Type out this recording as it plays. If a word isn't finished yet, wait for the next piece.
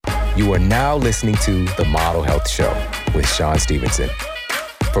You are now listening to The Model Health Show with Sean Stevenson.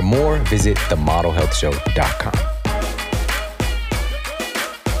 For more, visit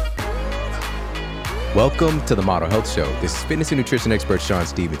themodelhealthshow.com. Welcome to The Model Health Show. This is fitness and nutrition expert Sean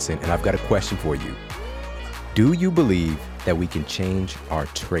Stevenson, and I've got a question for you. Do you believe that we can change our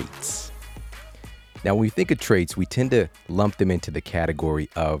traits? Now, when we think of traits, we tend to lump them into the category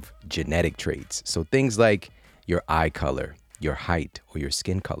of genetic traits. So things like your eye color, your height, or your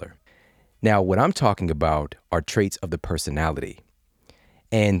skin color. Now, what I'm talking about are traits of the personality.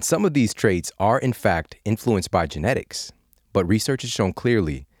 And some of these traits are, in fact, influenced by genetics. But research has shown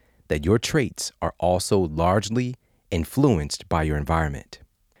clearly that your traits are also largely influenced by your environment.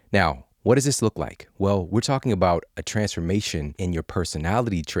 Now, what does this look like? Well, we're talking about a transformation in your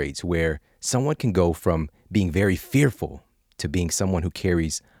personality traits where someone can go from being very fearful to being someone who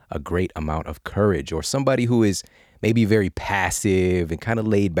carries a great amount of courage, or somebody who is maybe very passive and kind of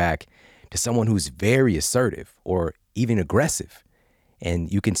laid back to someone who's very assertive or even aggressive.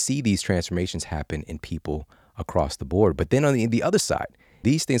 And you can see these transformations happen in people across the board. But then on the other side,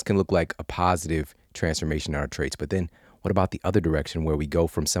 these things can look like a positive transformation in our traits. But then what about the other direction where we go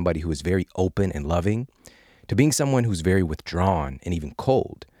from somebody who is very open and loving to being someone who's very withdrawn and even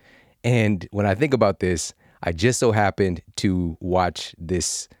cold? And when I think about this, I just so happened to watch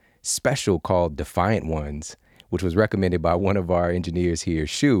this special called Defiant Ones, which was recommended by one of our engineers here,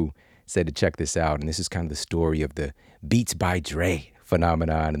 Shu, said to check this out. And this is kind of the story of the Beats by Dre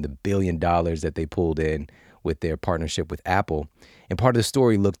phenomenon and the $1 billion that they pulled in with their partnership with Apple. And part of the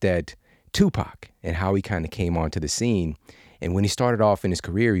story looked at Tupac and how he kind of came onto the scene. And when he started off in his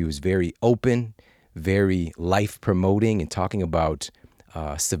career, he was very open, very life promoting and talking about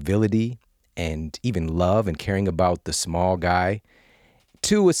civility and even love and caring about the small guy,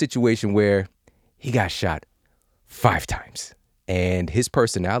 to a situation where he got shot 5 times. And his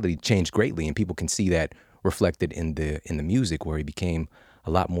personality changed greatly. And people can see that reflected in the music, where he became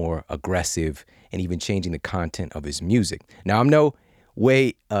a lot more aggressive and even changing the content of his music. Now, I'm no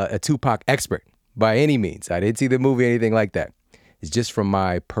way a Tupac expert by any means. I didn't see the movie or anything like that. It's just from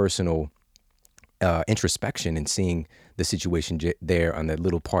my personal introspection and seeing the situation there on that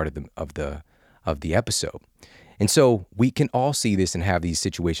little part of the episode. And so we can all see this and have these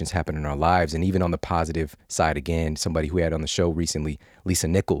situations happen in our lives. And even on the positive side, again, somebody who had on the show recently, Lisa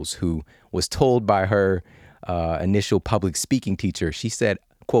Nichols, who was told by her initial public speaking teacher, she said,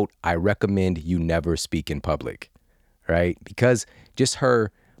 quote, "I recommend you never speak in public," right? Because just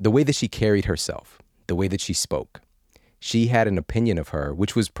the way that she carried herself, the way that she spoke, she had an opinion of her,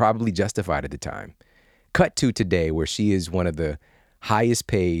 which was probably justified at the time. Cut to today, where she is one of the highest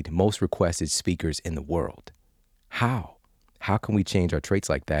paid, most requested speakers in the world. How? How can we change our traits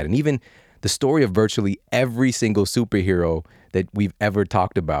like that? And even the story of virtually every single superhero that we've ever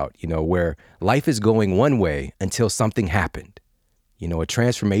talked about, where life is going one way until something happened. A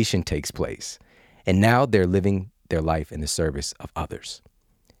transformation takes place. And now they're living their life in the service of others.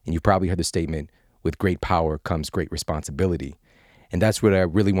 And you probably heard the statement, with great power comes great responsibility. And that's what I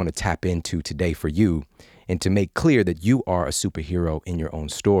really want to tap into today for you, and to make clear that you are a superhero in your own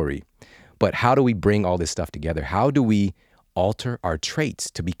story. But how do we bring all this stuff together? How do we alter our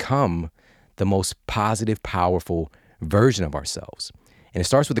traits to become the most positive, powerful version of ourselves? And it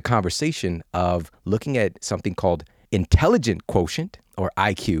starts with the conversation of looking at something called intelligent quotient, or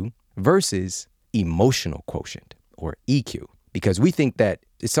IQ, versus emotional quotient, or EQ. Because we think that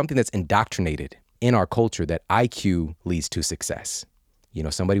it's something that's indoctrinated in our culture that IQ leads to success.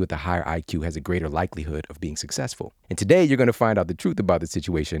 Somebody with a higher IQ has a greater likelihood of being successful. And today you're going to find out the truth about the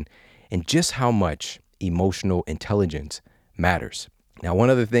situation and just how much emotional intelligence matters. Now, one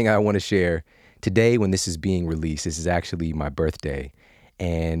other thing I want to share today, when this is being released, this is actually my birthday.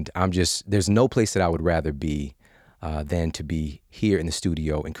 And there's no place that I would rather be than to be here in the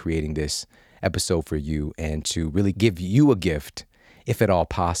studio and creating this episode for you, and to really give you a gift, if at all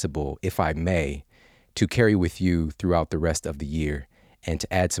possible, if I may, to carry with you throughout the rest of the year, and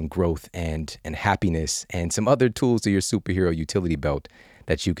to add some growth and happiness and some other tools to your superhero utility belt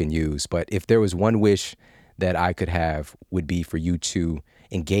that you can use. But if there was one wish that I could have, would be for you to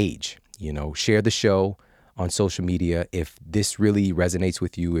engage, share the show on social media. If this really resonates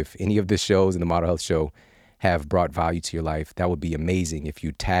with you, if any of the shows in the Model Health Show have brought value to your life, that would be amazing. If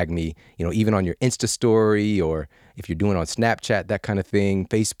you tag me, even on your Insta story, or if you're doing it on Snapchat, that kind of thing,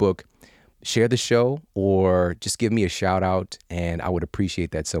 Facebook, share the show or just give me a shout out, and I would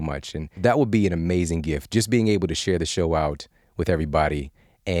appreciate that so much. And that would be an amazing gift, just being able to share the show out with everybody.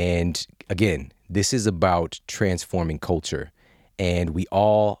 And again, this is about transforming culture, and we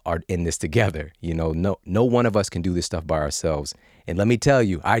all are in this together. No one of us can do this stuff by ourselves. And let me tell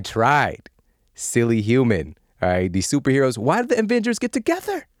you, I tried. Silly human. All right. These superheroes, why did the Avengers get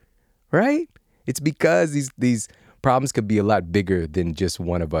together? Right? It's because these problems could be a lot bigger than just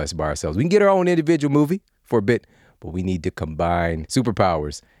one of us by ourselves. We can get our own individual movie for a bit, but we need to combine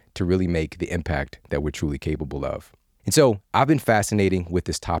superpowers to really make the impact that we're truly capable of. And so I've been fascinating with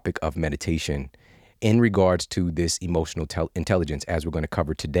this topic of meditation in regards to this emotional intelligence, as we're going to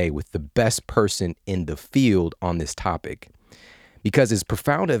cover today with the best person in the field on this topic. Because as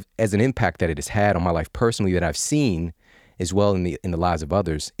profound as an impact that it has had on my life personally that I've seen as well in the lives of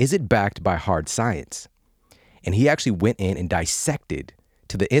others, is it backed by hard science? And he actually went in and dissected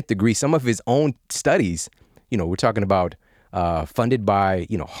to the nth degree some of his own studies. We're talking about funded by,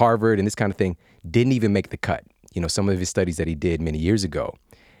 Harvard and this kind of thing, didn't even make the cut. Some of his studies that he did many years ago.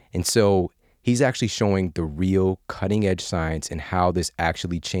 And so he's actually showing the real cutting edge science and how this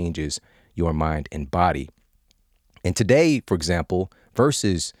actually changes your mind and body. And today, for example,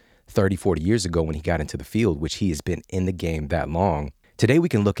 versus 30, 40 years ago when he got into the field, which he has been in the game that long, today we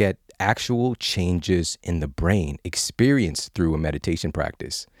can look at actual changes in the brain experienced through a meditation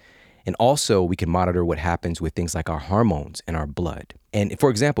practice. And also we can monitor what happens with things like our hormones and our blood. And for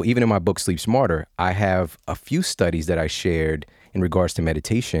example, even in my book, Sleep Smarter, I have a few studies that I shared in regards to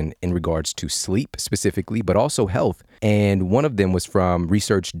meditation, in regards to sleep specifically, but also health. And one of them was from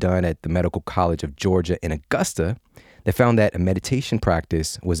research done at the Medical College of Georgia in Augusta that found that a meditation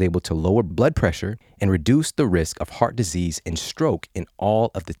practice was able to lower blood pressure and reduce the risk of heart disease and stroke in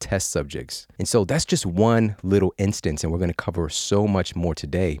all of the test subjects. And so that's just one little instance, and we're going to cover so much more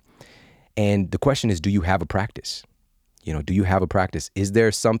today. And the question is, do you have a practice? Do you have a practice? Is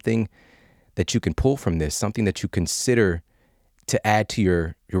there something that you can pull from this, something that you consider to add to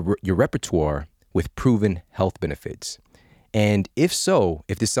your repertoire with proven health benefits? And if so,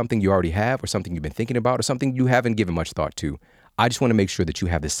 if this is something you already have or something you've been thinking about or something you haven't given much thought to, I just want to make sure that you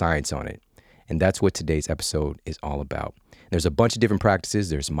have the science on it. And that's what today's episode is all about. There's a bunch of different practices.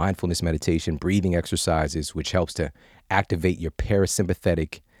 There's mindfulness meditation, breathing exercises, which helps to activate your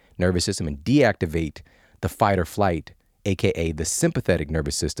parasympathetic nervous system and deactivate the fight or flight, aka the sympathetic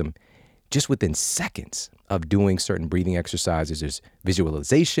nervous system, just within seconds of doing certain breathing exercises. There's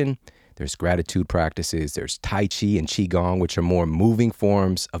visualization, there's gratitude practices, there's Tai Chi and Qigong, which are more moving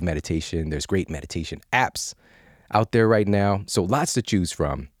forms of meditation. There's great meditation apps out there right now. So lots to choose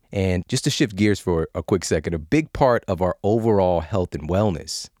from. And just to shift gears for a quick second, a big part of our overall health and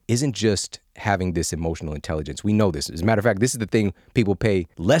wellness isn't just having this emotional intelligence. We know this. As a matter of fact, this is the thing people pay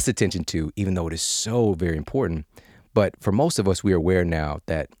less attention to, even though it is so very important. But for most of us, we are aware now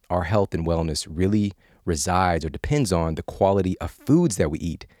that our health and wellness really resides or depends on the quality of foods that we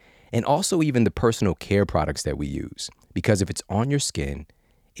eat, and also even the personal care products that we use. Because if it's on your skin,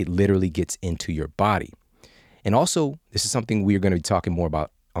 it literally gets into your body. And also, this is something we are going to be talking more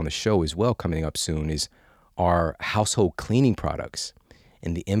about on the show as well coming up soon, is our household cleaning products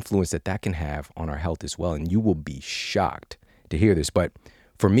and the influence that that can have on our health as well. And you will be shocked to hear this. But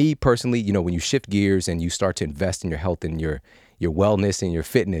for me personally, when you shift gears and you start to invest in your health and your wellness and your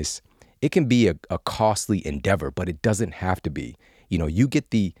fitness, it can be a costly endeavor, but it doesn't have to be. You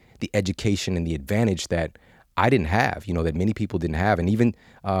get the education and the advantage that I didn't have, that many people didn't have. And even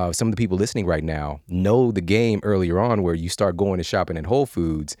some of the people listening right now know the game earlier on, where you start going and shopping at Whole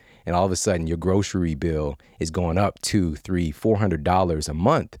Foods and all of a sudden your grocery bill is going up $200, $300, $400 a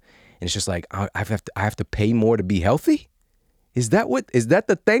month. And it's just like, I have to pay more to be healthy? Is that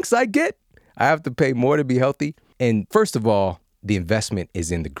the thanks I get? I have to pay more to be healthy? And first of all, the investment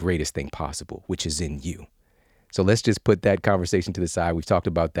is in the greatest thing possible, which is in you. So let's just put that conversation to the side. We've talked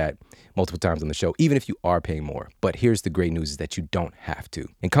about that multiple times on the show, even if you are paying more. But here's the great news, is that you don't have to.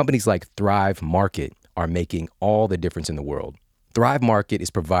 And companies like Thrive Market are making all the difference in the world. Thrive Market is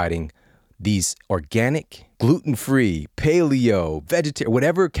providing these organic, gluten-free, paleo, vegetarian,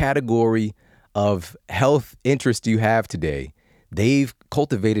 whatever category of health interest you have today. They've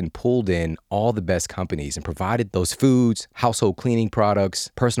cultivated and pulled in all the best companies and provided those foods, household cleaning products,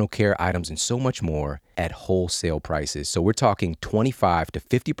 personal care items, and so much more at wholesale prices. So we're talking 25 to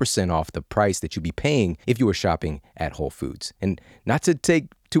 50% off the price that you'd be paying if you were shopping at Whole Foods. And not to take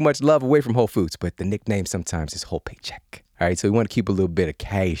too much love away from Whole Foods, but the nickname sometimes is Whole Paycheck. All right, so we want to keep a little bit of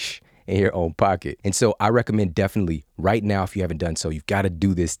cash in your own pocket. And so I recommend definitely right now, if you haven't done so, you've got to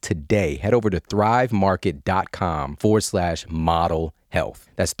do this today. Head over to thrivemarket.com/model health.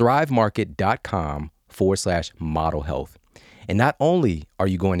 That's thrivemarket.com/model health. And not only are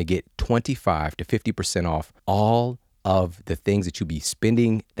you going to get 25 to 50% off all of the things that you'll be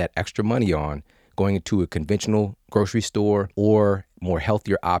spending that extra money on, going into a conventional grocery store or more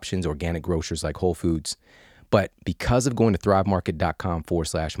healthier options, organic grocers like Whole Foods, But because of going to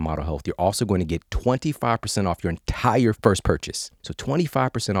thrivemarket.com/model health, you're also going to get 25% off your entire first purchase. So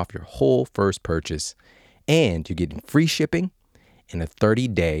 25% off your whole first purchase. And you're getting free shipping and a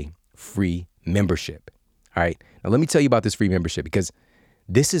 30-day free membership. All right. Now, let me tell you about this free membership because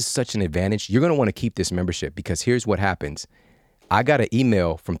this is such an advantage. You're going to want to keep this membership because here's what happens. I got an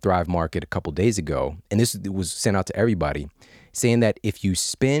email from Thrive Market a couple days ago, and this was sent out to everybody, saying that if you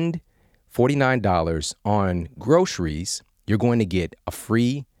spend $49 on groceries, you're going to get a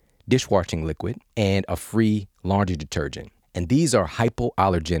free dishwashing liquid and a free laundry detergent. And these are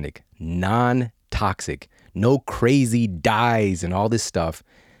hypoallergenic, non-toxic, no crazy dyes and all this stuff,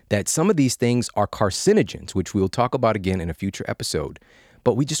 that some of these things are carcinogens, which we'll talk about again in a future episode.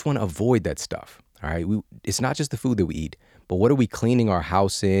 But we just want to avoid that stuff. All right. It's not just the food that we eat, but what are we cleaning our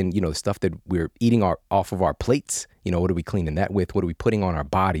house in? The stuff that we're eating off of our plates. What are we cleaning that with? What are we putting on our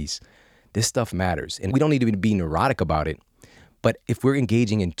bodies? This stuff matters. And we don't need to be neurotic about it. But if we're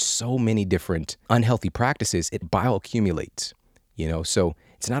engaging in so many different unhealthy practices, it bioaccumulates, So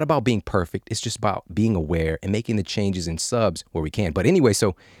it's not about being perfect. It's just about being aware and making the changes in subs where we can. But anyway,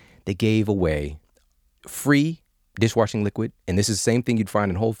 so they gave away free dishwashing liquid, and this is the same thing you'd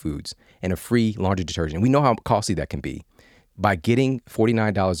find in Whole Foods, and a free laundry detergent. We know how costly that can be by getting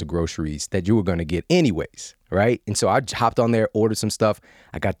 $49 of groceries that you were going to get anyways, right? And so I hopped on there, ordered some stuff.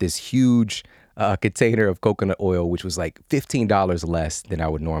 I got this huge container of coconut oil, which was like $15 less than I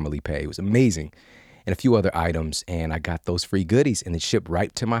would normally pay. It was amazing. And a few other items, and I got those free goodies, and it shipped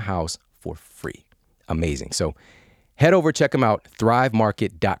right to my house for free. Amazing. So head over, check them out,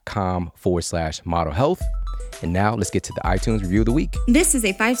 thrivemarket.com/model health. And now let's get to the iTunes review of the week. This is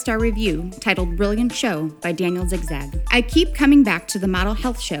a 5-star review titled Brilliant Show by Daniel Zigzag. I keep coming back to the Model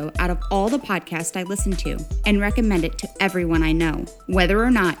Health Show out of all the podcasts I listen to and recommend it to everyone I know, whether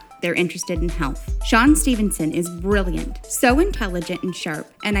or not they're interested in health. Sean Stevenson is brilliant, so intelligent and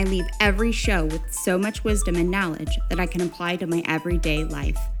sharp, and I leave every show with so much wisdom and knowledge that I can apply to my everyday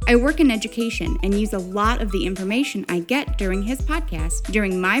life. I work in education and use a lot of the information I get during his podcast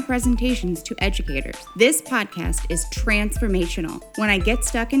during my presentations to educators. This podcast is transformational. When I get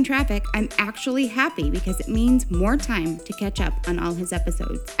stuck in traffic, I'm actually happy because it means more time to catch up on all his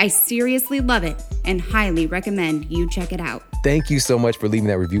episodes. I seriously love it and highly recommend you check it out. Thank you so much for leaving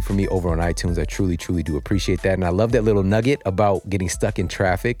that review for me over on iTunes. I truly, truly do appreciate that. And I love that little nugget about getting stuck in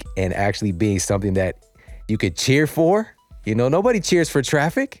traffic and actually being something that you could cheer for. Nobody cheers for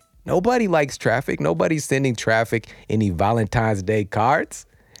traffic. Nobody likes traffic. Nobody's sending traffic any Valentine's Day cards.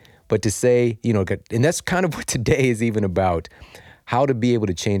 But to say, and that's kind of what today is even about, how to be able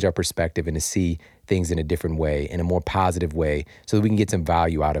to change our perspective and to see things in a different way, in a more positive way, so that we can get some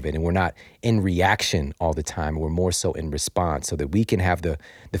value out of it. And we're not in reaction all the time. We're more so in response so that we can have the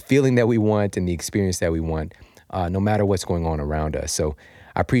feeling that we want and the experience that we want, no matter what's going on around us. So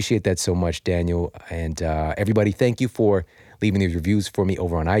I appreciate that so much, Daniel. And everybody, thank you for leaving these reviews for me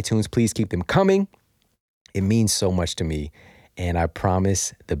over on iTunes. Please keep them coming. It means so much to me. And I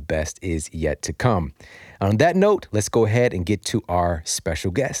promise the best is yet to come. On that note, let's go ahead and get to our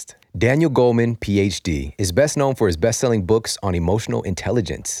special guest. Daniel Goleman, PhD, is best known for his best-selling books on emotional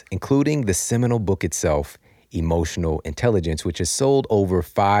intelligence, including the seminal book itself, Emotional Intelligence, which has sold over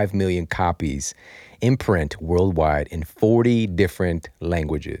 5 million copies in print worldwide in 40 different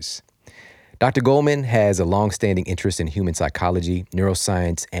languages. Dr. Goleman has a long-standing interest in human psychology,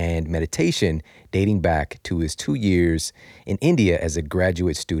 neuroscience, and meditation dating back to his 2 years in India as a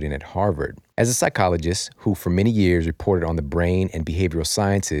graduate student at Harvard. As a psychologist who for many years reported on the brain and behavioral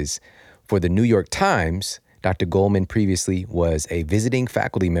sciences for the New York Times, Dr. Goleman previously was a visiting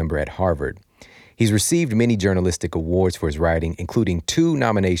faculty member at Harvard. He's received many journalistic awards for his writing, including 2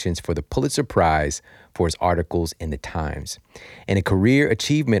 nominations for the Pulitzer Prize for his articles in the Times, and a Career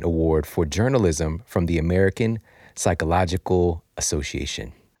Achievement Award for journalism from the American Psychological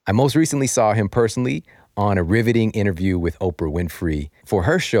Association. I most recently saw him personally on a riveting interview with Oprah Winfrey for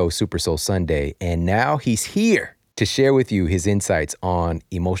her show Super Soul Sunday, and now he's here to share with you his insights on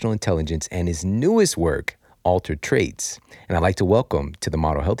emotional intelligence and his newest work, Altered Traits. And I'd like to welcome to the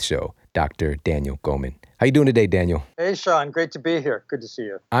Model Health Show, Dr. Daniel Goleman. How you doing today, Daniel? Hey, Sean. Great to be here. Good to see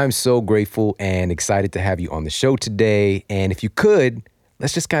you. I'm so grateful and excited to have you on the show today. And if you could,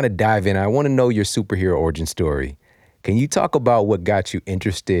 let's just kind of dive in. I want to know your superhero origin story. Can you talk about what got you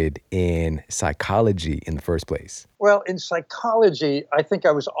interested in psychology in the first place? Well, in psychology, I think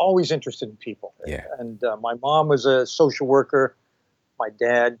I was always interested in people. Yeah. And my mom was a social worker. My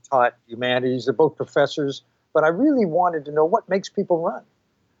dad taught humanities. They're both professors. But I really wanted to know what makes people run.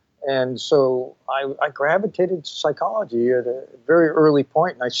 And so I gravitated to psychology at a very early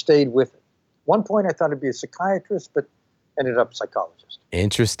point, and I stayed with it. One point I thought I'd be a psychiatrist, but ended up psychologist.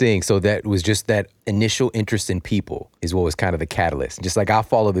 Interesting. So that was just that initial interest in people is what was kind of the catalyst. Just like, I'll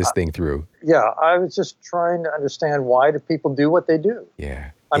follow this thing through. Yeah, I was just trying to understand, why do people do what they do?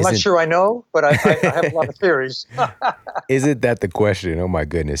 Yeah. I'm not sure I know, but I have a lot of theories. Isn't that the question? Oh my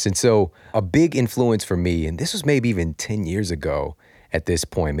goodness. And so a big influence for me, and this was maybe even 10 years ago at this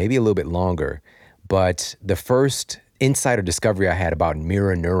point, maybe a little bit longer, but the first insight or discovery I had about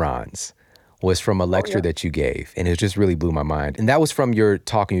mirror neurons was from a lecture that you gave, and it just really blew my mind. And that was from your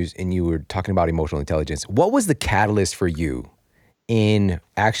talk, and you were talking about emotional intelligence. What was the catalyst for you in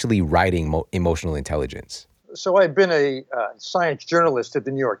actually writing emotional intelligence? So I'd been a science journalist at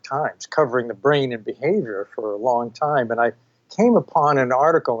the New York Times covering the brain and behavior for a long time, and I came upon an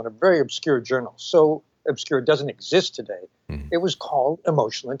article in a very obscure journal, so obscure it doesn't exist today. It was called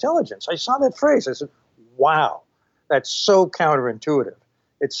Emotional Intelligence. I saw that phrase. I said, wow, that's so counterintuitive.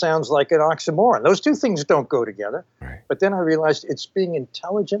 It sounds like an oxymoron. Those two things don't go together. Right. But then I realized it's being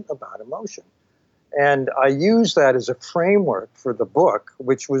intelligent about emotion. And I used that as a framework for the book,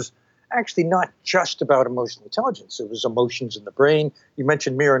 which was actually not just about emotional intelligence. It was emotions in the brain. You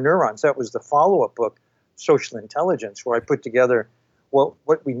mentioned mirror neurons. That was the follow-up book, Social Intelligence, where I put together what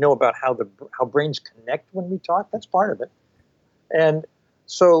we know about how brains connect when we talk. That's part of it. And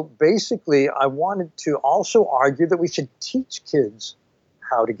so basically, I wanted to also argue that we should teach kids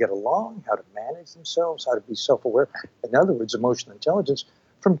how to get along, how to manage themselves, how to be self-aware. In other words, emotional intelligence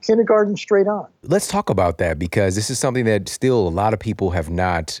from kindergarten straight on. Let's talk about that, because this is something that still a lot of people have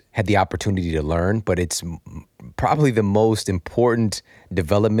not had the opportunity to learn, but it's probably the most important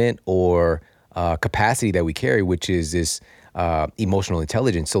development or capacity that we carry, which is this emotional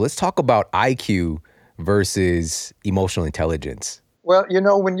intelligence. So let's talk about IQ versus emotional intelligence. Well,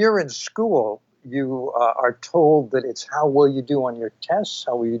 when you're in school, you are told that it's how well you do on your tests,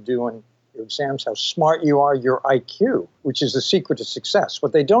 how well you do on your exams, how smart you are, your IQ, which is the secret to success.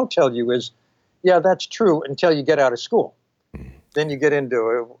 What they don't tell you is, yeah, that's true until you get out of school. Then you get into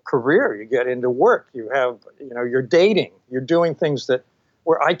a career, you get into work, you have, you're dating, you're doing things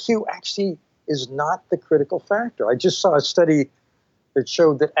where IQ actually is not the critical factor. I just saw a study that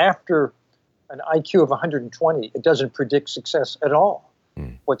showed that after an IQ of 120, it doesn't predict success at all.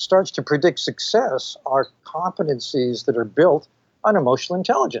 What starts to predict success are competencies that are built on emotional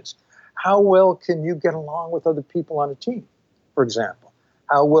intelligence. How well can you get along with other people on a team, for example?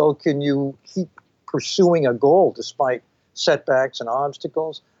 How well can you keep pursuing a goal despite setbacks and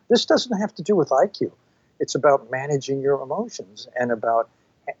obstacles? This doesn't have to do with IQ. It's about managing your emotions and about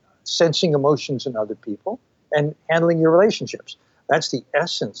sensing emotions in other people and handling your relationships. That's the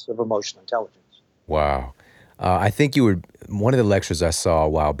essence of emotional intelligence. Wow. I think one of the lectures I saw a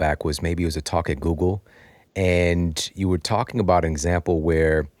while back was maybe it was a talk at Google, and you were talking about an example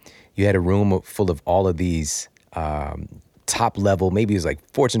where you had a room full of all of these top level, maybe it was like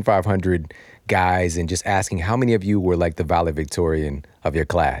Fortune 500 guys, and just asking how many of you were like the valedictorian of your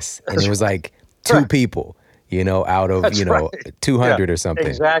class. And it was like two people, out of, 200 or something.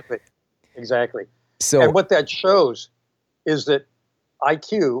 Exactly. So, and what that shows is that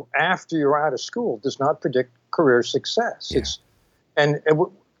IQ after you're out of school does not predict career success. Yeah.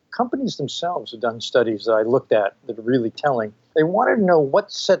 Companies themselves have done studies that I looked at that are really telling. They wanted to know what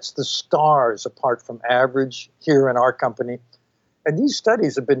sets the stars apart from average here in our company. And these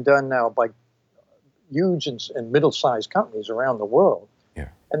studies have been done now by huge and middle-sized companies around the world. Yeah.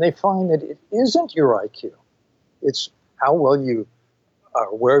 And they find that it isn't your IQ. It's how well you are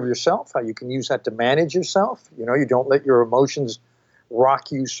aware of yourself, how you can use that to manage yourself. You don't let your emotions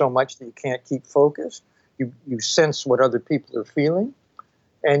rock you so much that you can't keep focused. You sense what other people are feeling,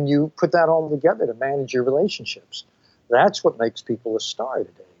 and you put that all together to manage your relationships. That's what makes people a star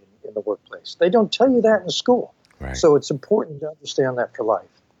today in the workplace. They don't tell you that in school. Right. So it's important to understand that for life.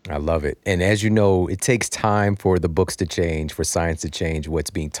 I love it. And as you know, it takes time for the books to change, for science to change what's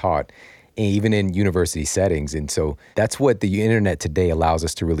being taught, even in university settings. And so that's what the internet today allows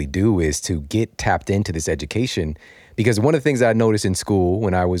us to really do, is to get tapped into this education. Because one of the things I noticed in school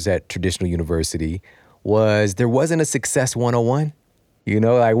when I was at traditional university was there wasn't a success 101.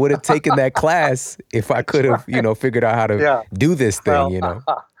 I would have taken that class if I could have, figured out how to do this thing,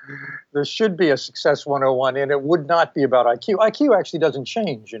 There should be a Success 101, and it would not be about IQ. IQ actually doesn't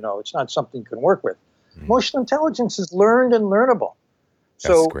change, It's not something you can work with. Emotional intelligence is learned and learnable.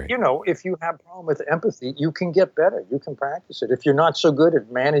 So, if you have a problem with empathy, you can get better. You can practice it. If you're not so good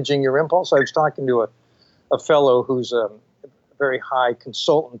at managing your impulse, I was talking to a fellow who's a very high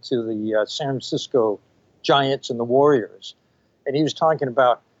consultant to the San Francisco Giants and the Warriors. And he was talking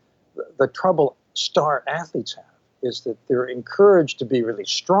about the trouble star athletes have is that they're encouraged to be really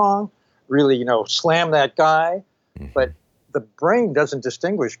strong, really, slam that guy. But the brain doesn't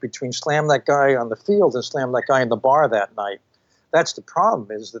distinguish between slam that guy on the field and slam that guy in the bar that night. That's the problem,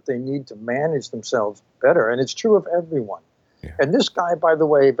 is that they need to manage themselves better. And it's true of everyone. Yeah. And this guy, by the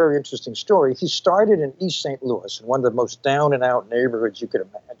way, very interesting story. He started in East St. Louis, in one of the most down and out neighborhoods you could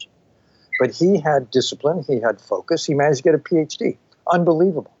imagine. But he had discipline. He had focus. He managed to get a PhD.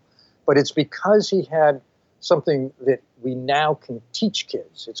 Unbelievable. But it's because he had something that we now can teach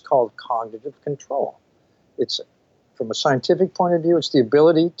kids. It's called cognitive control. It's, from a scientific point of view, it's the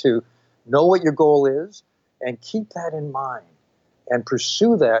ability to know what your goal is and keep that in mind and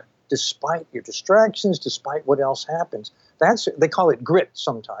pursue that despite your distractions, despite what else happens. They call it grit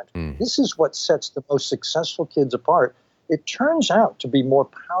sometimes. This is what sets the most successful kids apart. It turns out to be more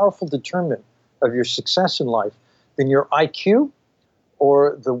powerful determinant of your success in life than your IQ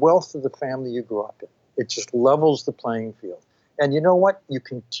or the wealth of the family you grew up in. It just levels the playing field. And you know what? You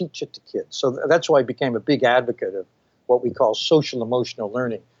can teach it to kids. So that's why I became a big advocate of what we call social emotional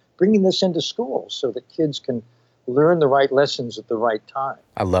learning, bringing this into schools so that kids can learn the right lessons at the right time.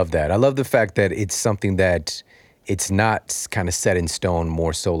 I love that. I love the fact that it's something that it's not kind of set in stone,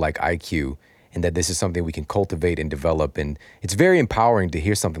 more so like IQ, and that this is something we can cultivate and develop. And it's very empowering to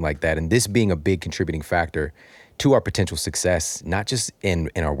hear something like that. And this being a big contributing factor to our potential success, not just in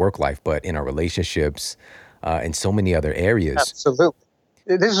our work life, but in our relationships and so many other areas. Absolutely.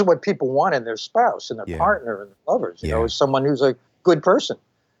 This is what people want in their spouse and their partner and their lovers, is someone who's a good person,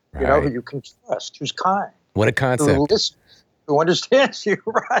 who you can trust, who's kind. What a concept. Who listens, who understands you,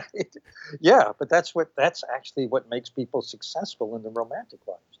 right? Yeah, but that's actually what makes people successful in the romantic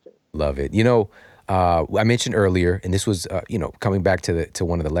lives too. Love it. I mentioned earlier, and this was, coming back to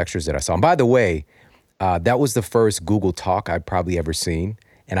one of the lectures that I saw. And by the way, that was the first Google talk I'd probably ever seen.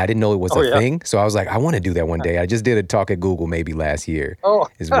 And I didn't know it was a thing. So I was like, I want to do that one day. I just did a talk at Google maybe last year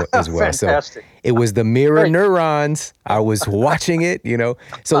as well. Fantastic. So it was the mirror neurons. I was watching it,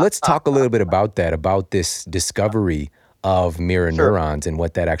 So let's talk a little bit about that, about this discovery of mirror neurons and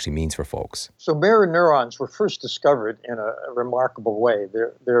what that actually means for folks. So mirror neurons were first discovered in a remarkable way.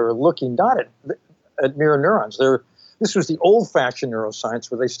 They're looking not at mirror neurons. This was the old-fashioned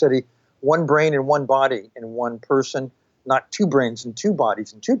neuroscience where they study one brain and one body in one person, not two brains and two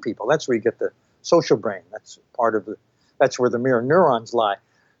bodies and two people. That's where you get the social brain. That's where the mirror neurons lie.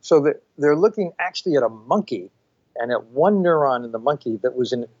 So they're looking actually at a monkey and at one neuron in the monkey that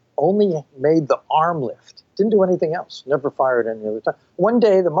only made the arm lift. Didn't do anything else. Never fired any other time. One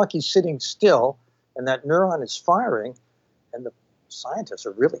day the monkey's sitting still and that neuron is firing and the scientists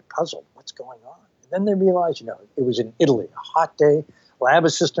are really puzzled. What's going on? And then they realize, it was in Italy, a hot day. Lab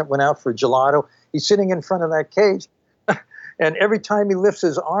assistant went out for gelato. He's sitting in front of that cage. And every time he lifts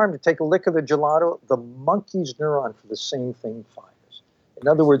his arm to take a lick of the gelato, the monkey's neuron for the same thing fires. In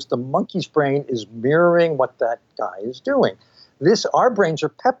other words, the monkey's brain is mirroring what that guy is doing. Our brains are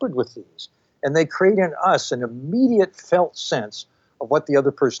peppered with these, and they create in us an immediate felt sense of what the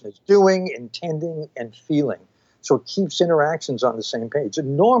other person is doing, intending, and feeling. So it keeps interactions on the same page.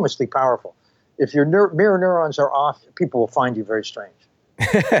 Enormously powerful. If your mirror neurons are off, people will find you very strange.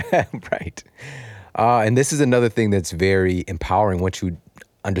 Right. And this is another thing that's very empowering once you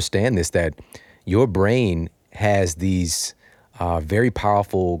understand this, that your brain has these very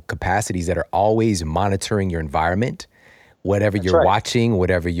powerful capacities that are always monitoring your environment, whatever you're watching,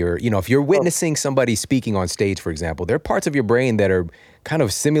 whatever if you're witnessing somebody speaking on stage, for example, there are parts of your brain that are kind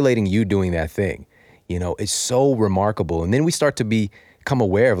of simulating you doing that thing. It's so remarkable. And then we start to become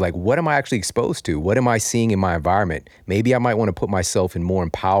aware of what am I actually exposed to? What am I seeing in my environment? Maybe I might want to put myself in more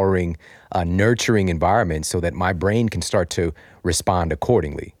empowering, nurturing environments so that my brain can start to respond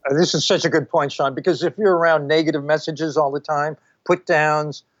accordingly. This is such a good point, Sean, because if you're around negative messages all the time, put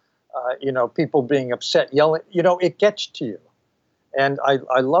downs, people being upset, yelling, it gets to you. And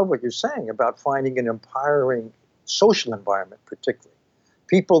I love what you're saying about finding an empowering social environment, particularly.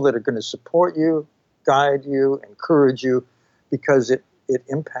 People that are going to support you, guide you, encourage you, because it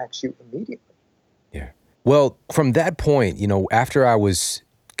impacts you immediately. Yeah. Well, from that point, after I was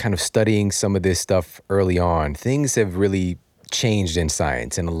kind of studying some of this stuff early on, things have really changed in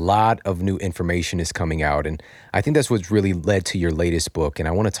science and a lot of new information is coming out. And I think that's what's really led to your latest book. And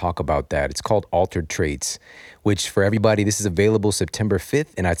I want to talk about that. It's called Altered Traits, which for everybody, this is available September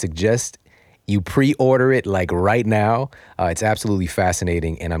 5th. And I suggest you pre-order it right now. It's absolutely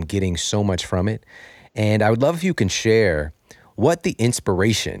fascinating and I'm getting so much from it. And I would love if you can share what the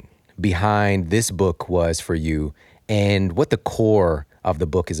inspiration behind this book was for you and what the core of the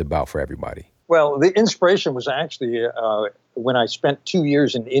book is about for everybody. Well, the inspiration was actually when I spent 2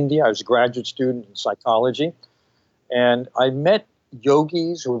 years in India. I was a graduate student in psychology, and I met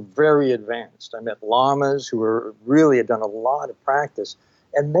yogis who were very advanced. I met lamas who had done a lot of practice,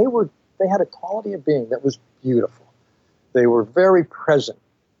 and they had a quality of being that was beautiful. They were very present.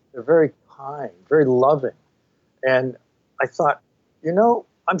 They're very kind, very loving. And I thought,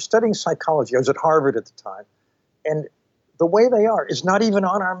 I'm studying psychology. I was at Harvard at the time. And the way they are is not even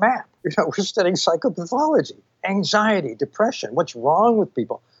on our map. We're studying psychopathology, anxiety, depression, what's wrong with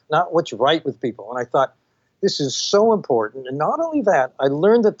people, not what's right with people. And I thought, this is so important. And not only that, I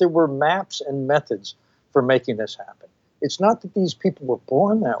learned that there were maps and methods for making this happen. It's not that these people were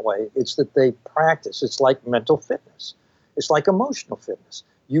born that way. It's that they practice. It's like mental fitness. It's like emotional fitness.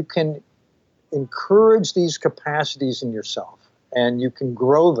 You can encourage these capacities in yourself, and you can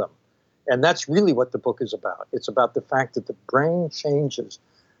grow them. And that's really what the book is about. It's about the fact that the brain changes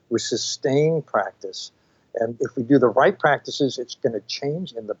with sustained practice. And if we do the right practices, it's going to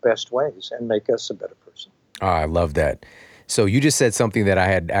change in the best ways and make us a better person. Oh, I love that. So you just said something that I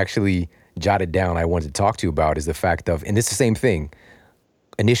had actually jotted down I wanted to talk to you about, is the fact of, and it's the same thing,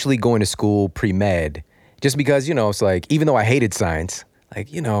 initially going to school pre-med, just because, it's like, even though I hated science, like,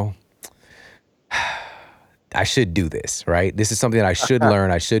 I should do this, right? This is something that I should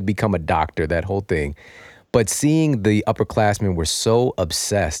learn. I should become a doctor, that whole thing. But seeing the upperclassmen were so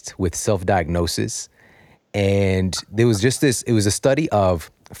obsessed with self-diagnosis, and there was just this, it was a study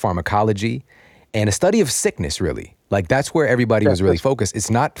of pharmacology and a study of sickness, really. Like, that's where everybody was really focused. It's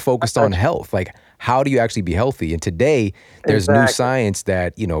not focused on health. Like, how do you actually be healthy? And today, there's new science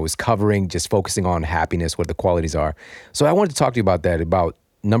that, is covering, just focusing on happiness, what the qualities are. So I wanted to talk to you about that, about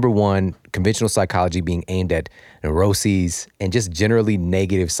number one, conventional psychology being aimed at neuroses and just generally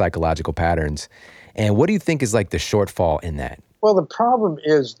negative psychological patterns. And what do you think is like the shortfall in that? Well, the problem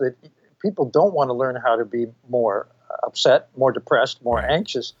is that people don't want to learn how to be more upset, more depressed, more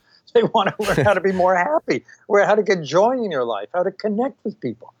anxious. They want to learn how to be more happy, or how to get joy in your life, how to connect with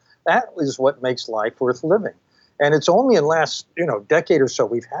people. That is what makes life worth living. And it's only in the last, decade or so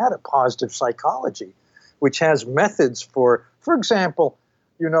we've had a positive psychology, which has methods for example,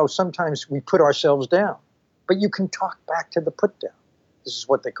 sometimes we put ourselves down, but you can talk back to the put down. This is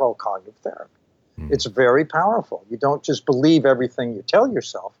what they call cognitive therapy. It's very powerful. You don't just believe everything you tell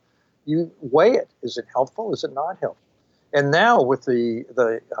yourself. You weigh it. Is it helpful? Is it not helpful? And now with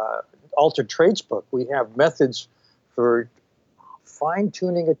the Altered Traits book, we have methods for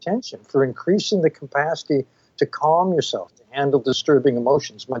fine-tuning attention, for increasing the capacity to calm yourself, to handle disturbing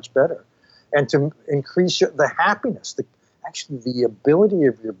emotions much better, and to increase the happiness, the ability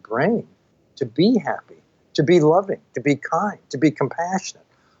of your brain to be happy, to be loving, to be kind, to be compassionate.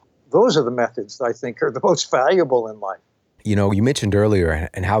 Those are the methods that I think are the most valuable in life. You mentioned earlier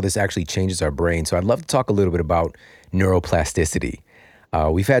and how this actually changes our brain. So I'd love to talk a little bit about neuroplasticity.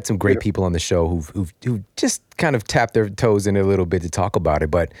 We've had some great people on the show who've just kind of tapped their toes in it a little bit to talk about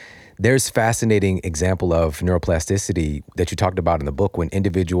it. But there's fascinating example of neuroplasticity that you talked about in the book, when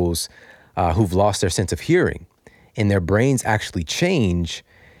individuals who've lost their sense of hearing and their brains actually change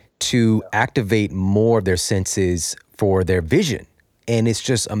to activate more of their senses for their vision. And it's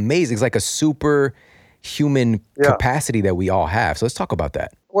just amazing. It's like a superhuman capacity that we all have. So let's talk about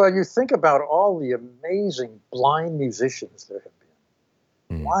that. Well, you think about all the amazing blind musicians there have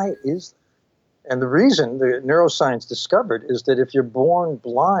been. Why is that? And the reason the neuroscience discovered is that if you're born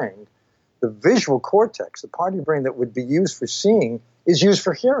blind, the visual cortex, the part of your brain that would be used for seeing, is used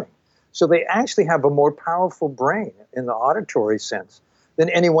for hearing. So they actually have a more powerful brain in the auditory sense than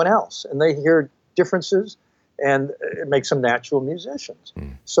anyone else. And they hear differences, and it makes them natural musicians.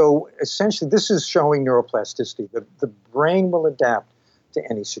 So essentially, this is showing neuroplasticity. The brain will adapt to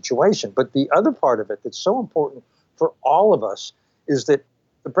any situation. But the other part of it that's so important for all of us is that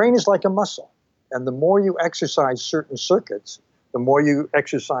the brain is like a muscle. And the more you exercise certain circuits, the more you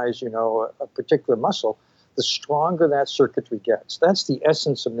exercise, a particular muscle, the stronger that circuitry gets. That's the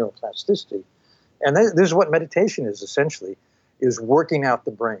essence of neuroplasticity. And this is what meditation is essentially, is working out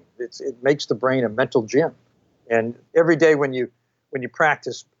the brain. It makes the brain a mental gym. And every day when you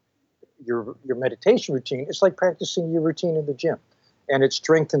practice your meditation routine, it's like practicing your routine in the gym. And it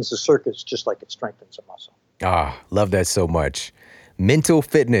strengthens the circuits just like it strengthens a muscle. Love that so much. Mental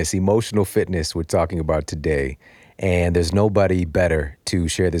fitness, emotional fitness we're talking about today. And there's nobody better to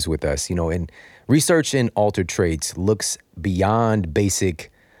share this with us. And research in altered traits looks beyond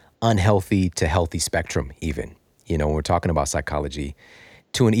basic unhealthy to healthy spectrum even. When we're talking about psychology,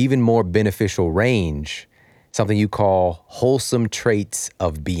 to an even more beneficial range, something you call wholesome traits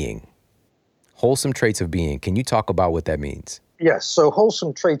of being. Wholesome traits of being. Can you talk about what that means? Yes. So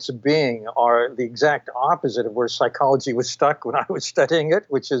wholesome traits of being are the exact opposite of where psychology was stuck when I was studying it,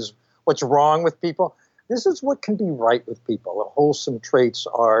 which is what's wrong with people. this is what can be right with people. The wholesome traits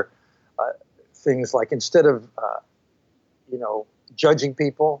are things like, instead of judging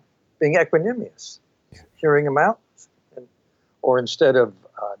people, being equanimous, hearing them out, or instead of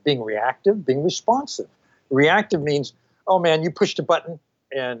being reactive, being responsive. Reactive means, oh man, you pushed a button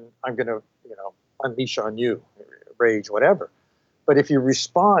and I'm going to, unleash on you, rage, whatever. But if you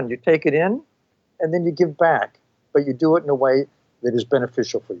respond, you take it in and then you give back, but you do it in a way that is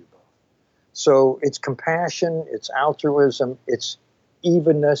beneficial for you both. So it's compassion, it's altruism, it's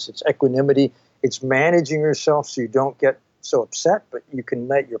evenness, it's equanimity, it's managing yourself so you don't get so upset, but you can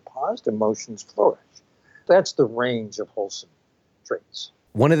let your positive emotions flourish. That's the range of wholesome traits.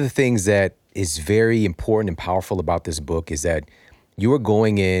 One of the things that is very important and powerful about this book is that you are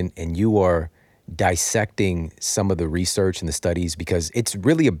going in and you are dissecting some of the research and the studies, because it's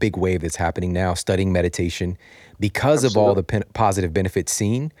really a big wave that's happening now, studying meditation because Absolutely. of all the positive benefits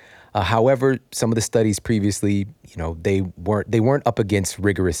seen. However, some of the studies previously, they weren't up against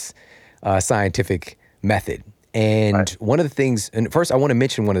rigorous scientific method. And Right. one of the things, and first I want to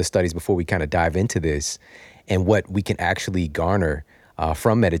mention one of the studies before we kind of dive into this and what we can actually garner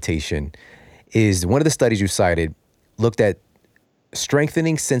from meditation, is one of the studies you cited looked at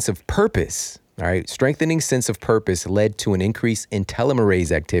strengthening sense of purpose. All right. Strengthening sense of purpose led to an increase in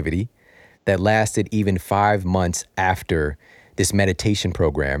telomerase activity that lasted even 5 months after this meditation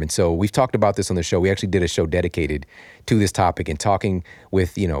program. And so we've talked about this on the show. We actually did a show dedicated to this topic and talking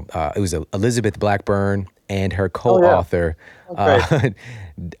with, it was Elizabeth Blackburn and her co-author. Okay.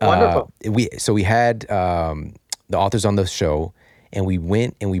 Wonderful. We had the authors on the show, and we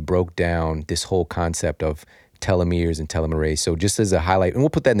went and we broke down this whole concept of telomeres and telomerase. So just as a highlight, and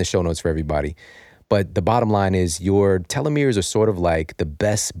we'll put that in the show notes for everybody. But the bottom line is your telomeres are sort of like the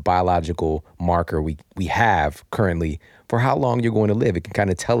best biological marker we have currently for how long you're going to live. It can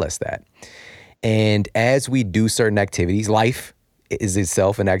kind of tell us that. And as we do certain activities, life is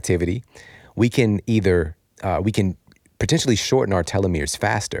itself an activity, we can either, we can potentially shorten our telomeres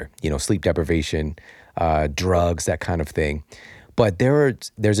faster, sleep deprivation, drugs, that kind of thing. But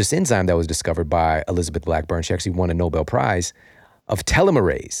there's this enzyme that was discovered by Elizabeth Blackburn. She actually won a Nobel Prize, of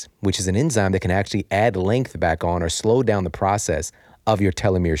telomerase, which is an enzyme that can actually add length back on or slow down the process of your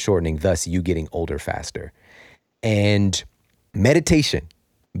telomere shortening, thus you getting older faster. And meditation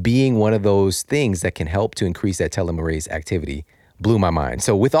being one of those things that can help to increase that telomerase activity blew my mind.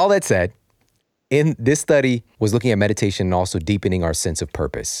 So with all that said, in this study was looking at meditation and also deepening our sense of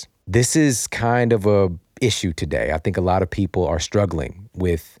purpose. This is kind of a issue today. I think a lot of people are struggling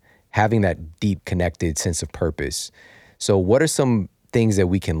with having that deep connected sense of purpose. So what are some things that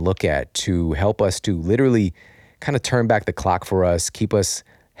we can look at to help us to literally kind of turn back the clock for us, keep us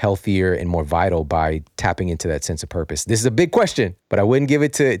healthier and more vital by tapping into that sense of purpose? This is a big question, but I wouldn't give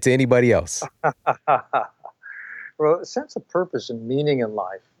it to anybody else. Well, a sense of purpose and meaning in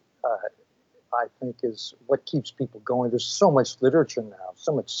life, I think, is what keeps people going. There's so much literature now,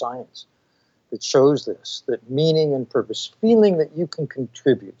 so much science that shows this, that meaning and purpose, feeling that you can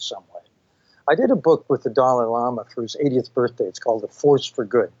contribute some way. I did a book with the Dalai Lama for his 80th birthday. It's called The Force for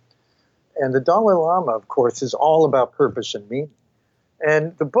Good. And the Dalai Lama, of course, is all about purpose and meaning.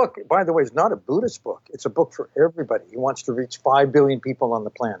 And the book, by the way, is not a Buddhist book. It's a book for everybody. He wants to reach 5 billion people on the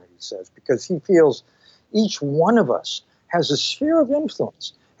planet, he says, because he feels each one of us has a sphere of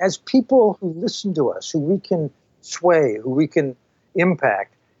influence, has people who listen to us, who we can sway, who we can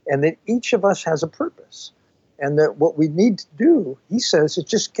impact, and that each of us has a purpose. And that what we need to do, he says, is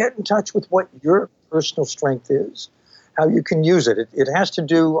just get in touch with what your personal strength is, how you can use it. It has to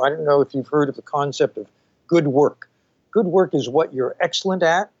do, I don't know if you've heard of the concept of good work. Good work is what you're excellent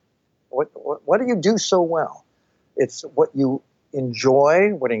at. What do you do so well? It's what you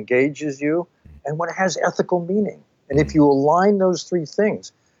enjoy, what engages you, and what has ethical meaning. And if you align those three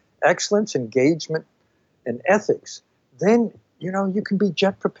things, excellence, engagement, and ethics, then you can be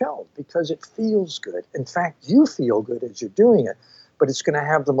jet propelled because it feels good. In fact, you feel good as you're doing it, but it's going to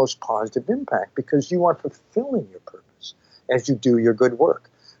have the most positive impact because you are fulfilling your purpose as you do your good work.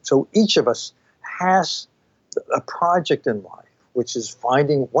 So each of us has a project in life, which is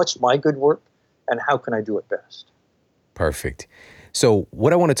finding what's my good work and how can I do it best. Perfect. So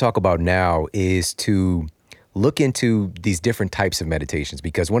what I want to talk about now is to look into these different types of meditations,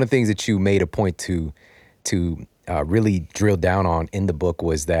 because one of the things that you made a point to really drill down on in the book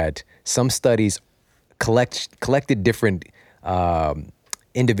was that some studies collected different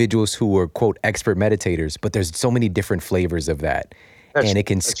individuals who were, quote, expert meditators, but there's so many different flavors of that, and it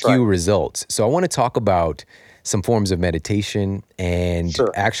can skew results. So I want to talk about some forms of meditation and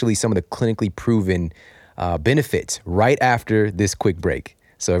actually some of the clinically proven benefits right after this quick break.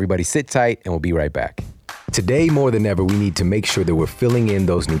 So everybody sit tight and we'll be right back. Today, more than ever, we need to make sure that we're filling in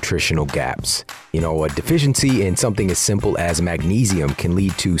those nutritional gaps. A deficiency in something as simple as magnesium can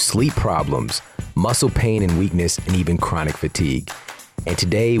lead to sleep problems, muscle pain and weakness, and even chronic fatigue. And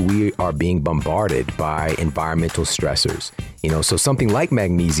today we are being bombarded by environmental stressors. So something like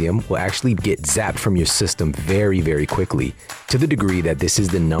magnesium will actually get zapped from your system very, very quickly, to the degree that this is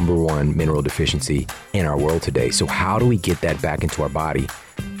the number one mineral deficiency in our world today. So how do we get that back into our body?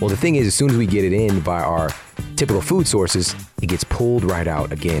 Well, the thing is, as soon as we get it in via our typical food sources, it gets pulled right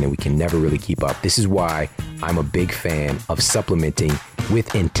out again, and we can never really keep up. This is why I'm a big fan of supplementing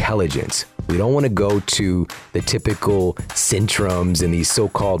with intelligence. We don't want to go to the typical Centrums and these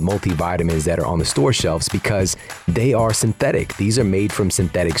so-called multivitamins that are on the store shelves, because they are synthetic. These are made from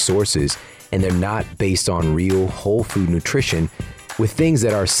synthetic sources, and they're not based on real whole food nutrition with things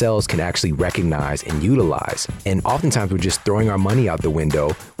that our cells can actually recognize and utilize. And oftentimes we're just throwing our money out the window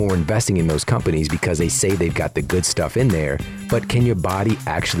when we're investing in those companies because they say they've got the good stuff in there, but can your body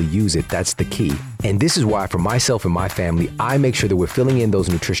actually use it? That's the key. And this is why, for myself and my family, I make sure that we're filling in those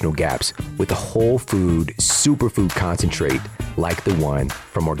nutritional gaps with a whole food superfood concentrate like the one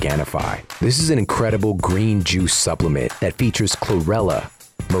from Organifi. This is an incredible green juice supplement that features chlorella,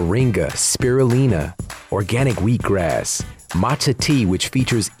 moringa, spirulina, organic wheatgrass, matcha tea, which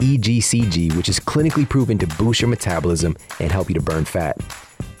features EGCG, which is clinically proven to boost your metabolism and help you to burn fat.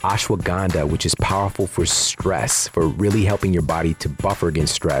 Ashwagandha, which is powerful for stress, for really helping your body to buffer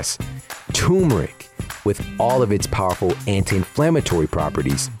against stress. Turmeric, with all of its powerful anti-inflammatory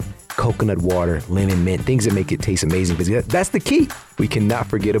properties. Coconut water, lemon, mint, things that make it taste amazing. Because that's the key. We cannot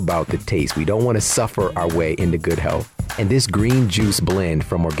forget about the taste. We don't want to suffer our way into good health. And this green juice blend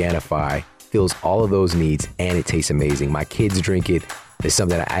from Organifi fills all of those needs, and it tastes amazing. My kids drink it. It's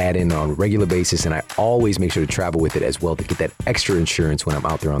something that I add in on a regular basis, and I always make sure to travel with it as well to get that extra insurance when I'm